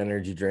addicted to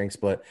energy drinks.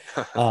 But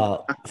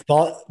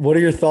what are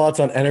your thoughts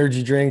on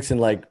energy drinks and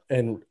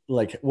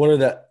what are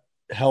the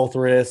health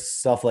risks,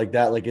 stuff like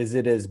that? Is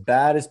it as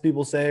bad as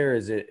people say, or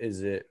is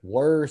it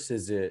worse?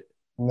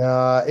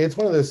 Nah, it's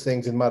one of those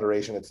things in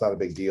moderation. It's not a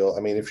big deal. I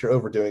mean, if you're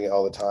overdoing it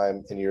all the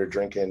time and you're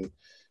drinking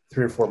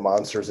 3 or 4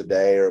 Monsters a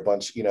day or a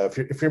bunch,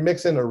 if you're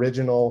mixing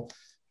original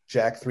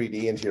Jack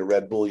 3D into your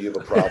Red Bull, you have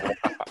a problem.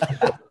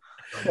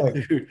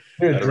 like, dude,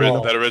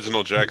 That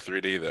original Jack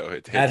 3D though,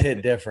 that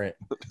hit different.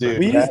 dude,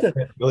 We used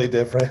to really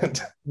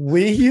different.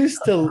 we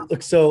used to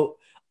look so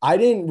I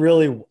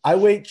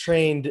weight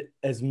trained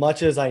as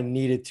much as I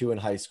needed to in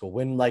high school.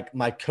 When like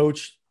my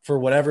coach for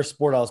whatever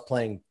sport I was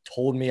playing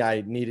told me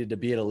I needed to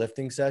be at a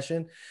lifting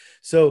session.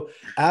 So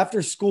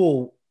after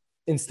school,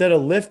 instead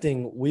of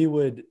lifting, we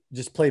would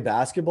just play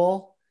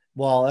basketball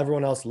while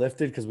everyone else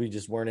lifted because we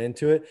just weren't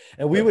into it.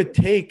 And we would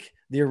take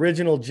the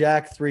original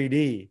Jack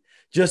 3D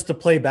just to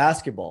play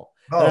basketball.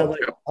 Oh,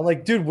 I'm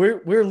like, dude,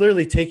 we're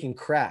literally taking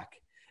crack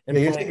and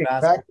you're playing taking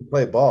basketball. crack to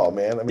play ball,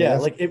 man. I mean, Yeah,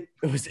 like it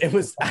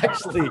was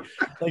actually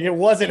like it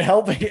wasn't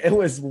helping. It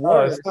was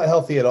worse. it's not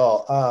healthy at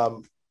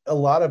all. A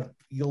lot of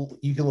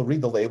you can read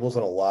the labels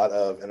on a lot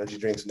of energy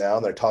drinks now,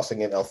 and they're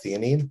tossing in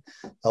L-theanine.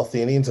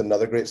 L-theanine is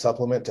another great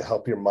supplement to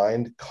help your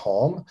mind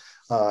calm,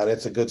 and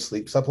it's a good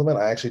sleep supplement.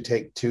 I actually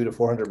take 200 to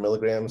 400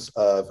 milligrams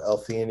of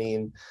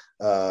L-theanine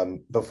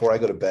before I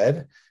go to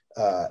bed,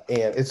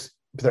 and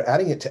they're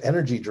adding it to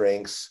energy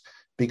drinks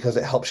because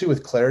it helps you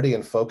with clarity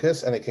and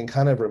focus, and it can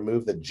kind of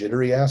remove the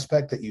jittery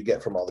aspect that you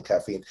get from all the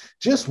caffeine.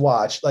 Just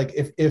watch, like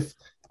if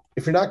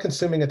you're not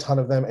consuming a ton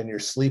of them and your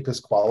sleep is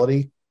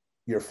quality,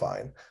 you're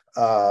fine.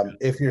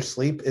 If your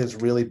sleep is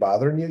really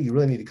bothering you, you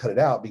really need to cut it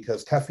out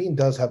because caffeine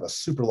does have a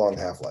super long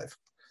half-life.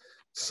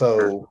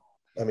 So,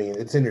 I mean,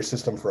 it's in your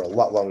system for a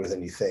lot longer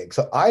than you think.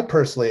 So I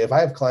personally, if I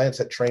have clients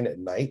that train at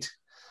night,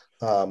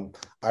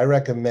 I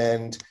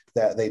recommend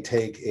that they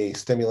take a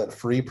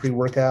stimulant-free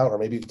pre-workout, or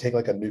maybe take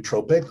like a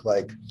nootropic,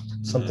 like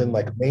something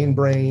like Main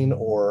Brain,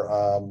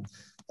 or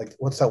like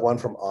what's that one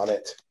from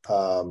Onnit?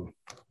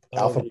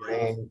 Alpha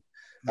Brain.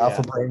 Yeah.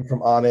 Alpha Brain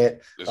from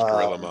Onnit. Just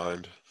Gorilla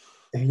Mind.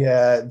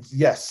 Yeah.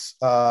 Yes.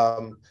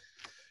 Something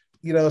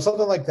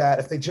like that.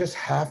 If they just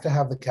have to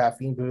have the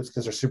caffeine boost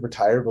because they're super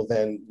tired, well,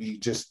 then we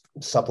just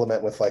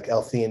supplement with like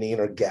L-theanine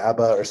or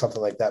GABA or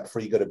something like that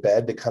before you go to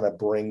bed to kind of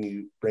bring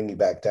you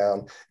back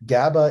down.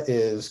 GABA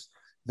is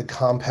the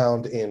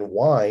compound in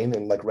wine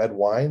and like red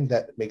wine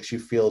that makes you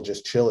feel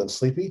just chill and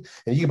sleepy.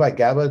 And you can buy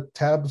GABA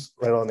tabs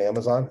right on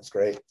Amazon. It's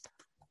great.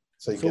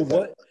 So get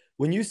that.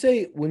 When you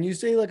say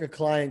like a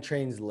client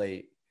trains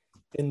late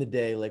in the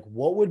day, like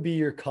what would be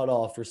your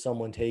cutoff for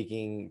someone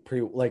taking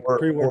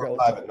pre-workout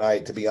 5 at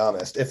night, to be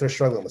honest, if they're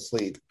struggling with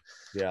sleep?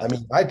 Yeah. I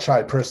mean, I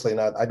tried personally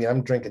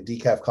I'm drinking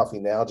decaf coffee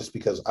now just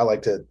because I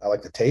like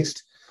the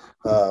taste.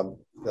 And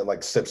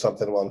like sip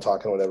something while I'm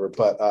talking or whatever.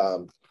 But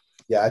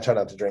I try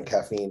not to drink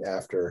caffeine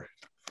after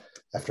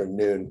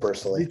noon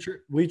personally.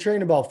 We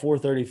train about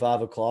 4:30,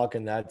 5 o'clock,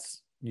 and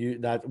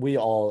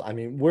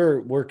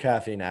we're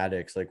caffeine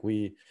addicts. Like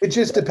it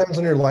just depends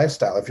on your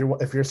lifestyle.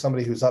 If you're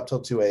somebody who's up till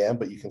 2 a.m.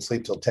 but you can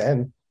sleep till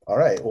 10, all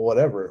right, well,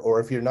 whatever.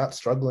 Or if you're not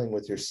struggling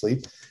with your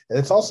sleep, and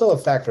it's also a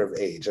factor of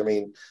age. I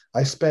mean,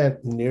 I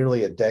spent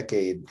nearly a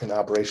decade in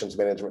operations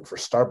management for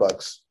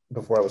Starbucks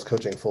before I was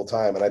coaching full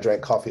time, and I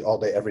drank coffee all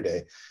day, every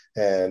day,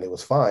 and it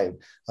was fine.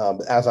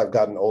 As I've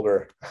gotten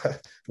older,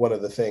 one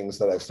of the things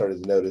that I've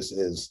started to notice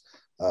is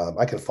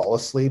I can fall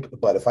asleep,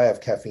 but if I have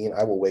caffeine,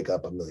 I will wake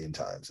up a million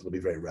times. It'll be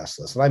very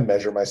restless. And I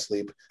measure my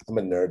sleep. I'm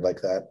a nerd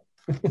like that.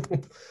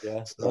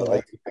 Yeah. So I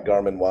use my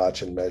Garmin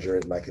watch and measure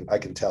it, and I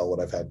can tell when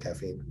I've had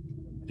caffeine.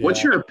 Yeah.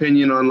 What's your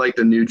opinion on like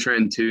the new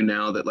trend too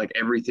now that like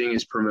everything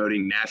is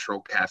promoting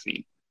natural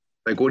caffeine?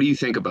 Like, what do you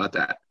think about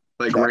that?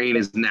 Like Rain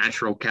is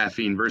natural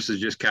caffeine versus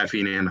just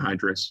caffeine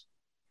anhydrous.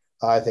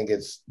 I think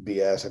it's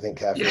BS. I think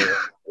caffeine. Yeah.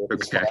 Is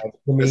Okay. fine.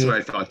 To me, That's what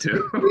I thought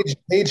too.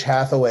 Paige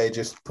Hathaway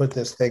just put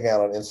this thing out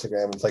on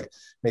Instagram. It's like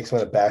makes me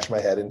want to bash my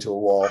head into a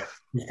wall.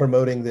 He's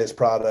promoting this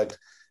product,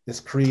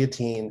 this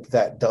creatine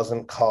that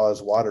doesn't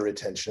cause water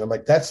retention. I'm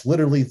like, that's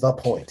literally the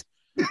point.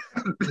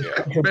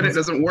 But it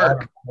doesn't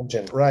work.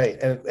 Right.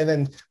 And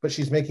then, but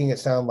she's making it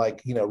sound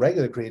like,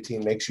 regular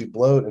creatine makes you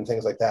bloat and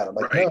things like that. I'm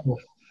like, Right. no,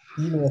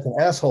 even if an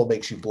asshole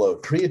makes you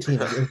bloat,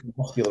 creatine is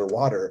muscular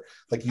water.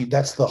 Like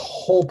that's the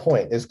whole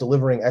point, is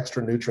delivering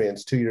extra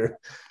nutrients to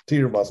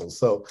your muscles.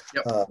 So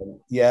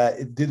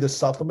Yep. The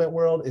supplement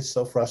world is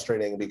so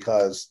frustrating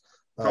because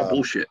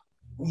Bullshit.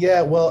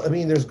 yeah, well, I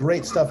mean, there's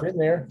great stuff in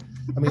there.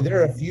 I mean,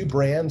 there are a few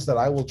brands that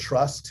I will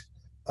trust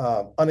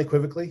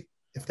unequivocally.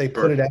 If they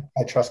put it out,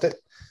 I trust it.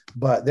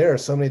 But there are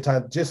so many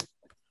times, just,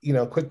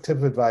 quick tip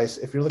of advice.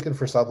 If you're looking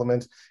for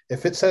supplements,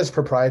 if it says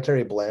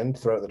proprietary blend,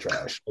 throw it in the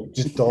trash.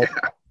 Just don't.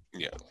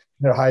 Yeah.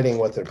 They're hiding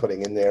what they're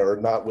putting in there or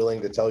not willing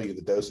to tell you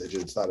the dosage.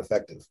 It's not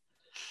effective.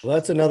 Well,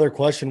 that's another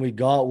question we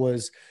got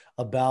was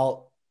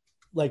about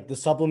like the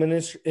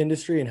supplement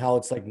industry and how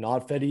it's like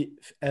not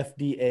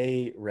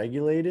FDA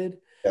regulated.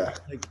 Yeah.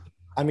 Like,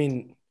 I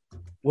mean,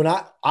 when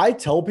I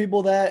tell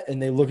people that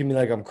and they look at me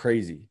like I'm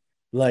crazy,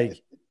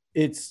 like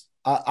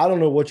I don't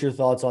know what your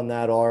thoughts on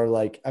that are.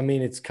 Like, I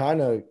mean,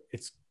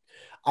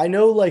 I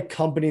know like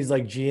companies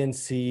like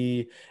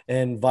GNC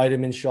and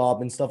Vitamin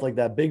Shop and stuff like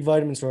that, big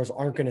vitamin stores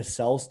aren't going to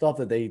sell stuff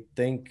that they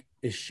think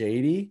is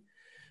shady,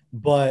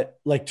 but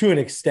like to an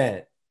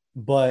extent,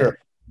 but Sure.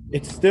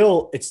 it's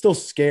still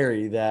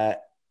scary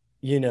that,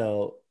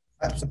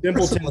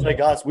 simpletons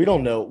like us, we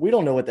don't know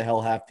what the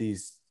hell half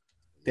these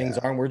things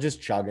are, and we're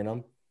just chugging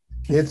them.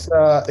 It's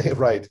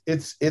right.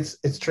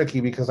 It's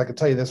tricky because I can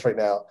tell you this right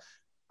now.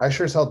 I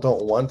sure as hell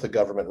don't want the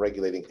government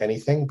regulating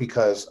anything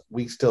because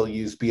we still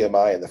use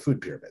BMI in the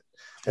food pyramid.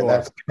 And Sure.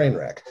 that's a train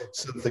wreck.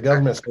 So if the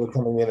government started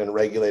coming in and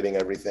regulating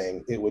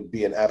everything, it would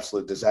be an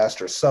absolute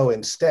disaster. So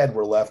instead,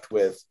 we're left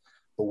with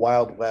the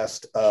wild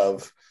west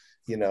of,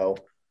 you know,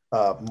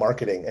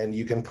 marketing. And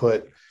you can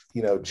put,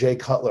 Jay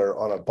Cutler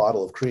on a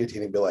bottle of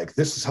creatine and be like,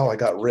 this is how I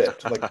got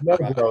ripped. Like, no,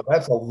 bro,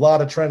 that's a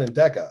lot of Tren and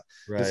Deca.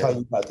 Is how Right.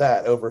 you got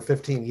that over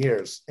 15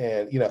 years.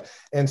 And,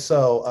 and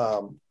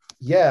so,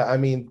 yeah, I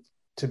mean,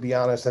 to be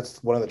honest,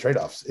 that's one of the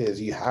trade-offs is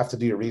you have to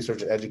do your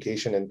research and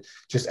education and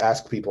just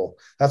ask people.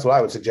 That's what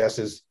I would suggest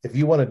is if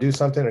you want to do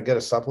something or get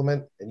a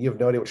supplement and you have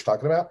no idea what you're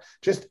talking about,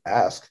 just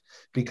ask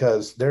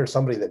because there's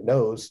somebody that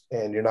knows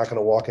and you're not going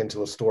to walk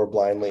into a store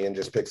blindly and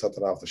just pick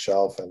something off the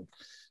shelf and,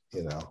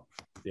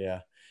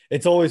 Yeah.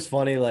 It's always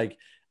funny. Like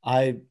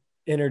I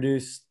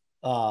introduce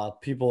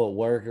people at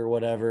work or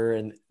whatever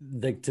and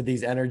to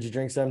these energy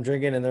drinks I'm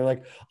drinking and they're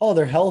like, oh,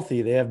 they're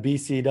healthy. They have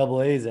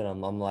BCAAs in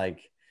them. I'm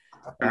like,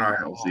 They're not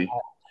healthy.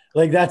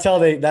 like that's how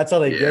they get it.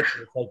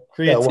 It's like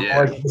creatine.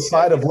 Like the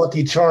side of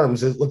Lucky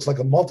Charms, it looks like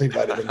a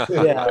multivitamin too.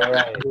 Yeah,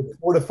 right. It's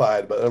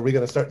fortified, but are we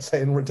going to start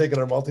saying we're taking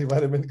our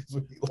multivitamin because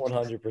we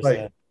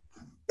 100%.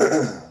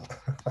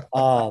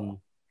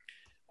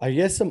 I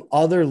guess some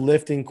other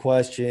lifting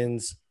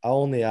questions. I'll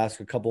only ask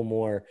a couple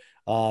more.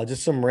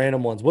 Just some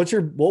random ones. What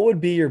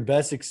would be your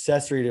best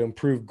accessory to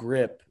improve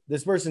grip?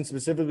 This person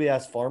specifically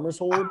asked farmer's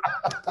hold.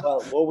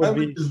 What would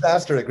be a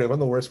disaster at grip? I'm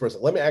the worst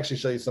person. Let me actually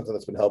show you something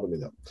that's been helping me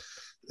though.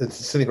 It's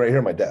sitting right here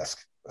on my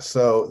desk.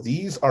 So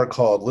these are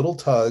called little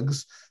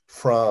tugs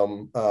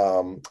from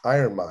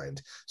Iron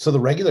Mind. So the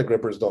regular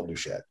grippers don't do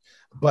shit.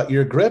 But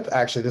your grip,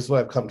 actually, this is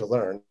what I've come to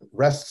learn,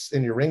 rests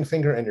in your ring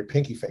finger and your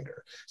pinky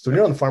finger. So when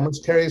you're on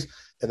farmer's carries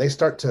and they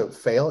start to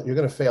fail, you're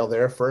going to fail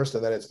there first,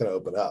 and then it's going to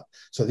open up.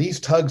 So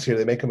these tugs here,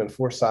 they make them in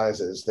 4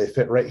 sizes. They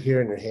fit right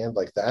here in your hand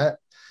like that.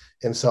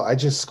 And so I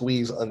just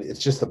squeeze on, it's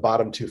just the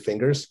bottom 2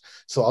 fingers.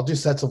 So I'll do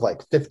sets of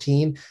like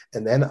 15,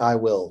 and then I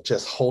will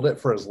just hold it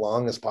for as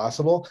long as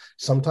possible.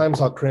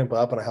 Sometimes I'll crimp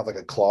up and I have like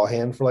a claw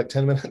hand for like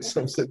 10 minutes.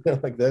 I'm sitting there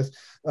like this.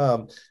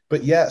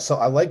 But yeah, so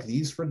I like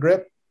these for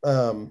grip.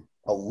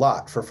 A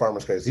lot for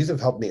farmer's carries. These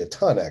have helped me a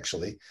ton,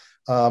 actually.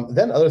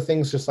 Then other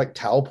things, just like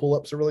towel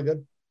pull-ups are really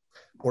good,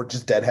 or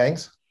just dead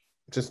hangs,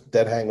 just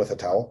dead hang with a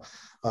towel.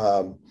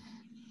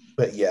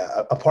 But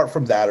yeah, apart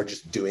from that, or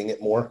just doing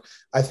it more,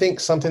 I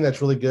think something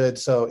that's really good.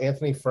 So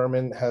Anthony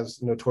Furman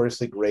has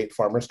notoriously great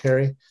farmer's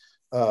carry.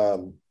 I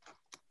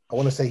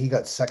want to say he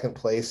got 2nd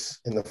place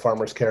in the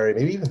farmer's carry,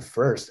 maybe even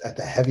 1st at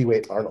the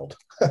heavyweight Arnold,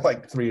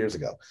 like 3 years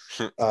ago.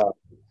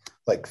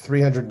 Like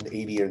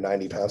 380 or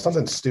 90 pounds,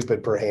 something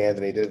stupid per hand,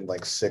 and he did it in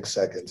like 6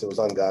 seconds. It was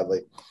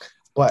ungodly.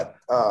 But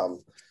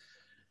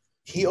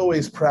he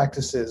always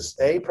practice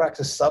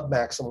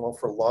sub-maximal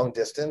for long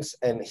distance,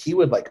 and he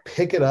would like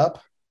pick it up,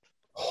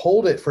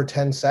 hold it for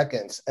 10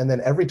 seconds, and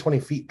then every 20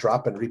 feet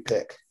drop and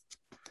repick.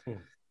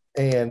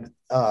 And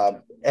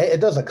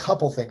it does a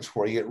couple things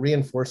for you. It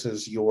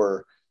reinforces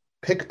your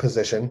pick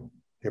position,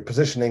 your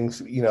positioning,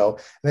 and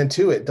then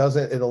 2, it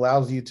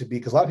allows you to be,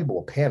 because a lot of people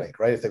will panic,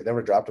 right? If they've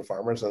never dropped a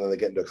farmer's and then they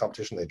get into a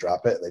competition, they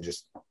drop it and they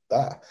just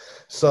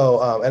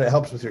So, and it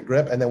helps with your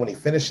grip. And then when he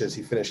finishes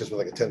with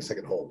like a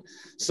 10-second hold.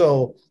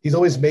 So he's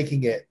always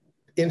making it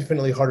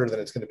infinitely harder than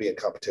it's going to be in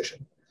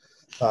competition,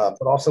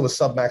 but also with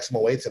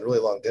sub-maximal weights and really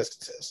long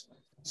distances.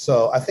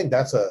 So I think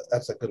that's a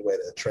good way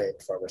to train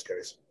farmer's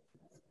carries.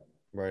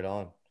 Right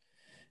on.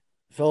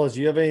 Fellas,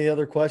 do you have any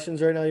other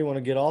questions right now you want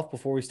to get off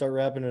before we start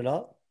wrapping it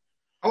up?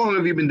 How long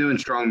have you been doing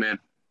Strongman?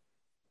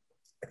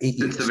 8 years.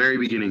 Since the very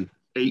beginning.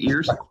 8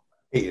 years?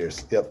 8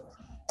 years. Yep.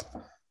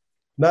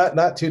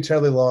 Not too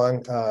terribly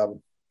long.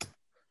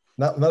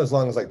 Not as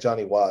long as like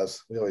Johnny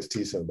was. We always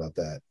tease him about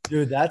that.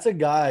 Dude, that's a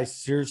guy I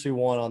seriously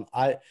want on.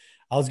 I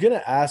was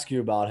gonna ask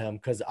you about him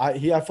because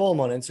I follow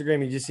him on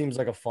Instagram. He just seems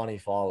like a funny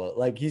follow.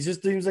 Like he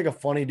just seems like a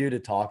funny dude to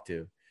talk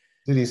to.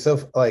 Dude, he's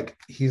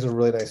he's a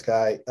really nice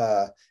guy.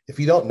 If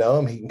you don't know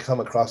him, he can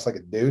come across like a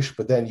douche,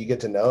 but then you get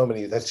to know him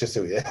and that's just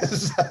who he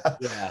is.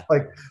 Yeah.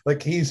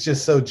 like he's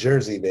just so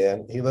Jersey,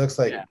 man. He looks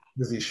like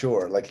Jersey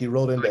Shore. Like he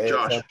rolled into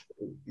ASM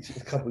a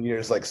couple of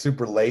years, like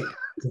super late.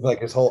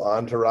 Like his whole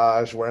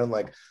entourage wearing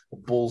like a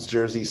Bulls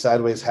jersey,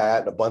 sideways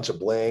hat, and a bunch of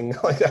bling.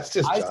 Like that's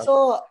just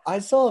I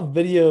saw a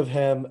video of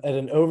him at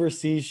an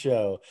overseas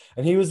show,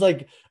 and he was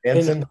like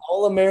in an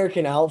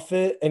all-American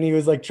outfit, and he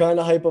was like trying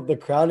to hype up the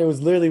crowd. And it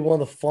was literally one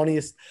of the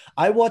funniest.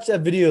 I watched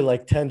that video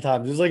like 10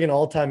 times. It was like an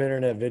all-time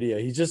internet video.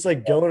 He's just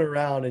like going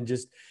around and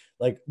just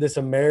like this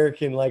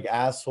American like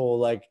asshole,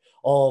 like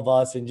all of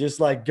us, and just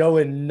like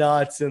going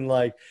nuts, and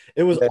like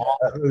it was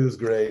awesome. It was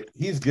great.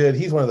 He's good.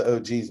 He's one of the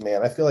OGs,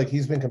 man. I feel like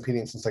he's been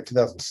competing since like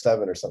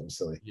 2007 or something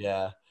silly.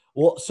 Yeah.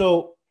 Well,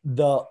 so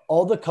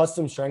all the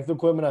custom strength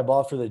equipment I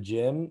bought for the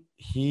gym,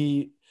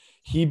 he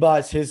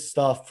buys his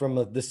stuff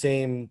from the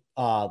same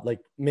like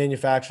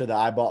manufacturer that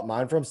I bought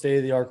mine from, State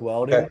of the Art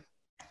Welding,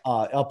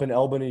 up in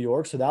Elba, New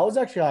York. So that was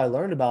actually how I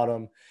learned about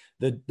him.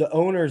 the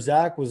owner,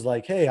 Zach, was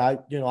like, hey, I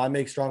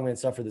make strongman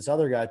stuff for this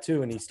other guy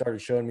too. And he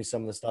started showing me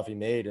some of the stuff he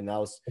made. And that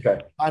was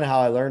kind of how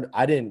I learned.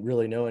 I didn't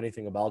really know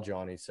anything about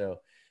Johnny. So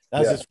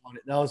that's just funny.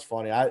 That was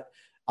funny.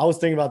 I was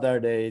thinking about the other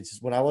day. It's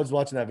just when I was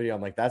watching that video,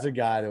 I'm like, that's a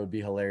guy that would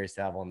be hilarious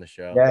to have on the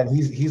show. Yeah, and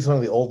he's one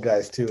of the old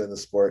guys too in the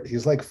sport.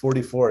 He's like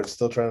 44 and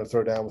still trying to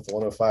throw down with the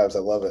 105s. I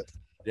love it.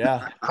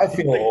 Yeah. I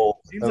feel old.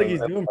 Seems like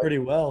he's doing pretty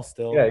well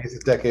still. Yeah, he's a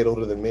decade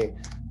older than me.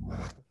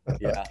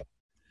 Yeah.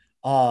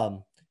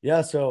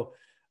 Yeah, so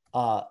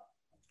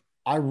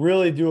I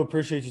really do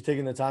appreciate you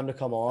taking the time to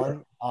come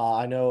on.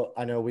 I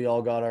know we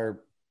all got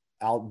our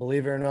out.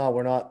 Believe it or not,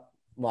 we're not.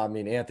 Well, I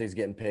mean, Anthony's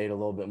getting paid a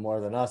little bit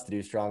more than us to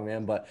do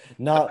strongman, but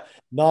not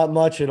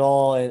much at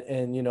all.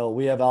 And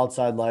we have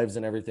outside lives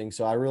and everything.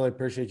 So I really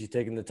appreciate you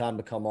taking the time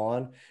to come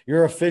on.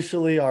 You're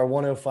officially our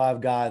 105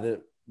 guy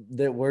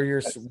that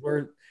we're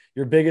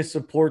your biggest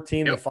support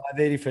team. The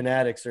 580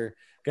 fanatics are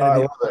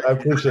going to be. I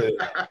appreciate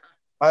it.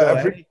 I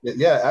appreciate it.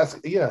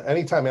 Yeah,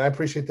 anytime. And I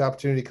appreciate the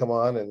opportunity to come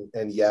on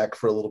and yak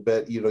for a little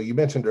bit. You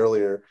mentioned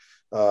earlier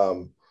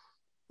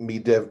me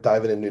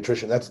diving in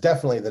nutrition. That's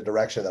definitely the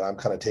direction that I'm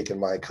kind of taking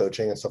my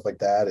coaching and stuff like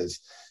that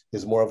is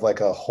more of like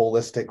a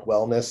holistic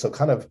wellness. So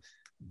kind of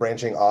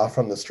branching off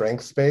from the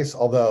strength space,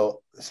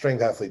 although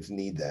strength athletes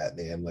need that,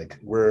 man. Like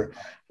we're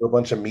a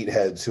bunch of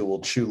meatheads who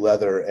will chew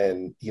leather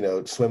and,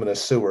 swim in a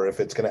sewer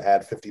if it's going to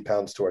add 50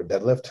 pounds to our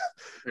deadlift.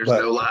 There's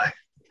no lie.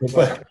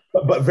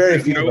 But very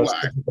few of us,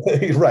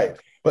 right.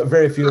 But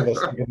very few of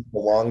us in the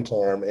long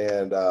term.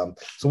 And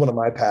so one of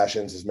my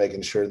passions is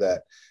making sure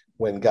that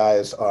when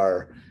guys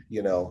are,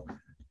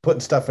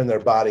 putting stuff in their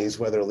bodies,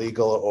 whether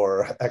legal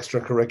or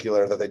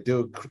extracurricular, that they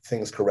do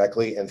things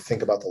correctly and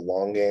think about the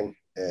long game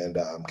and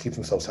keep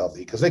themselves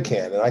healthy, because they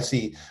can. And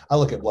I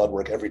look at blood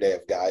work every day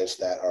of guys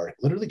that are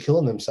literally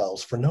killing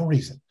themselves for no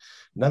reason,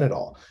 none at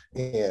all.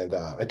 And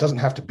it doesn't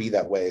have to be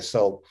that way.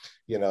 So,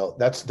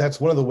 that's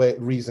one of the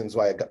reasons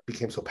why I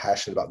became so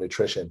passionate about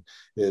nutrition,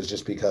 is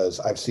just because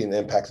I've seen the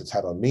impact it's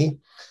had on me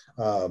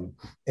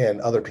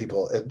and other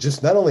people. It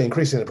just not only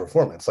increasing the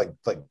performance, like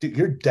dude,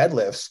 your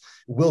deadlifts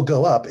will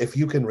go up if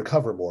you can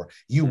recover more.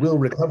 You will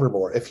recover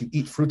more if you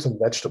eat fruits and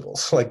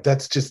vegetables. Like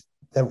that's just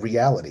the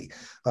reality,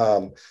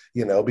 because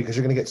you're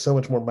going to get so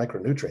much more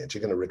micronutrients.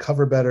 You're going to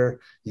recover better.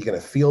 You're going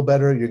to feel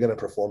better. You're going to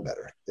perform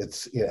better.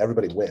 It's,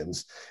 everybody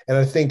wins. And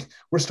I think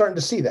we're starting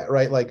to see that,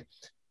 right? Like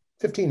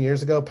 15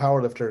 years ago,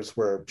 powerlifters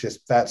were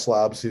just fat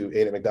slobs who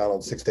ate at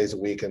McDonald's 6 days a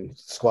week and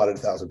squatted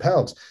 1,000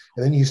 pounds.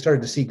 And then you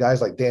started to see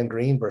guys like Dan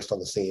Green burst on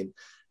the scene,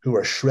 who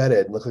are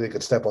shredded, look like they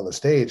could step on the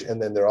stage,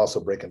 and then they're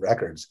also breaking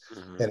records.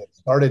 Mm-hmm. And it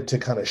started to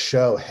kind of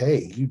show,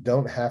 hey, you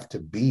don't have to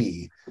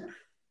be,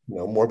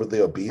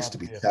 morbidly obese to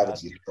be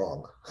savagely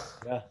strong.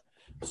 Yeah.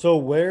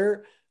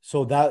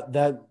 So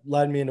that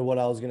led me into what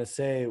I was going to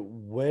say.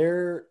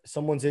 Where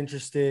someone's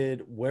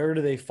interested, where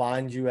do they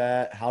find you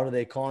at? How do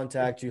they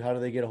contact you? How do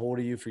they get a hold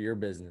of you for your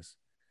business?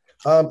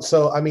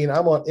 So, I'm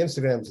on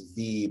Instagram's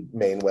the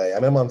main way.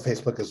 I'm on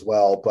Facebook as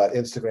well, but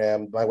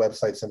Instagram, my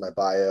website's in my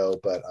bio,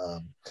 but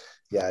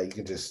you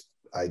can just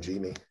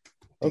IG me.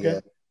 Okay.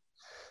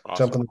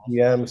 Awesome. Jump in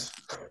the DMs.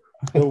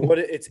 So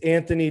it's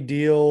Anthony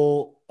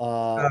Diehl.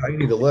 I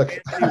need to look.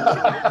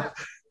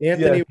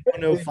 Anthony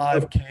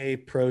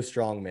 105K Pro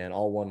Strongman,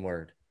 all one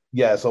word.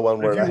 Yeah, so one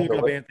word. If you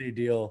look up Anthony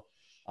Diehl,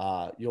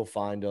 you'll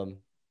find him.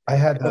 I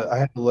had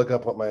to look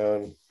up on my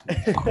own.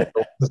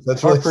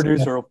 That's our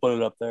producer will put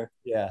it up there.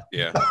 Yeah.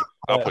 Yeah.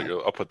 I'll put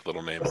the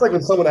little name. It's like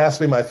when someone asks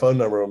me my phone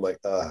number, I'm like,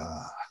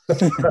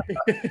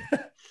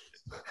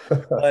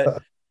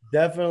 But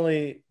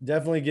definitely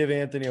give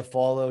Anthony a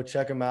follow.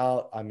 Check him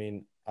out. I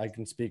mean, I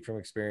can speak from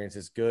experience.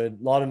 It's good.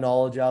 A lot of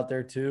knowledge out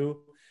there too.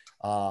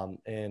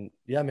 And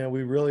yeah, man,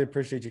 we really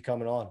appreciate you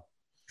coming on.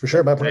 For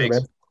sure. My pleasure,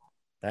 man.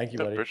 Thank you,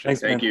 buddy.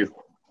 Thank you.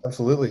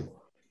 Absolutely.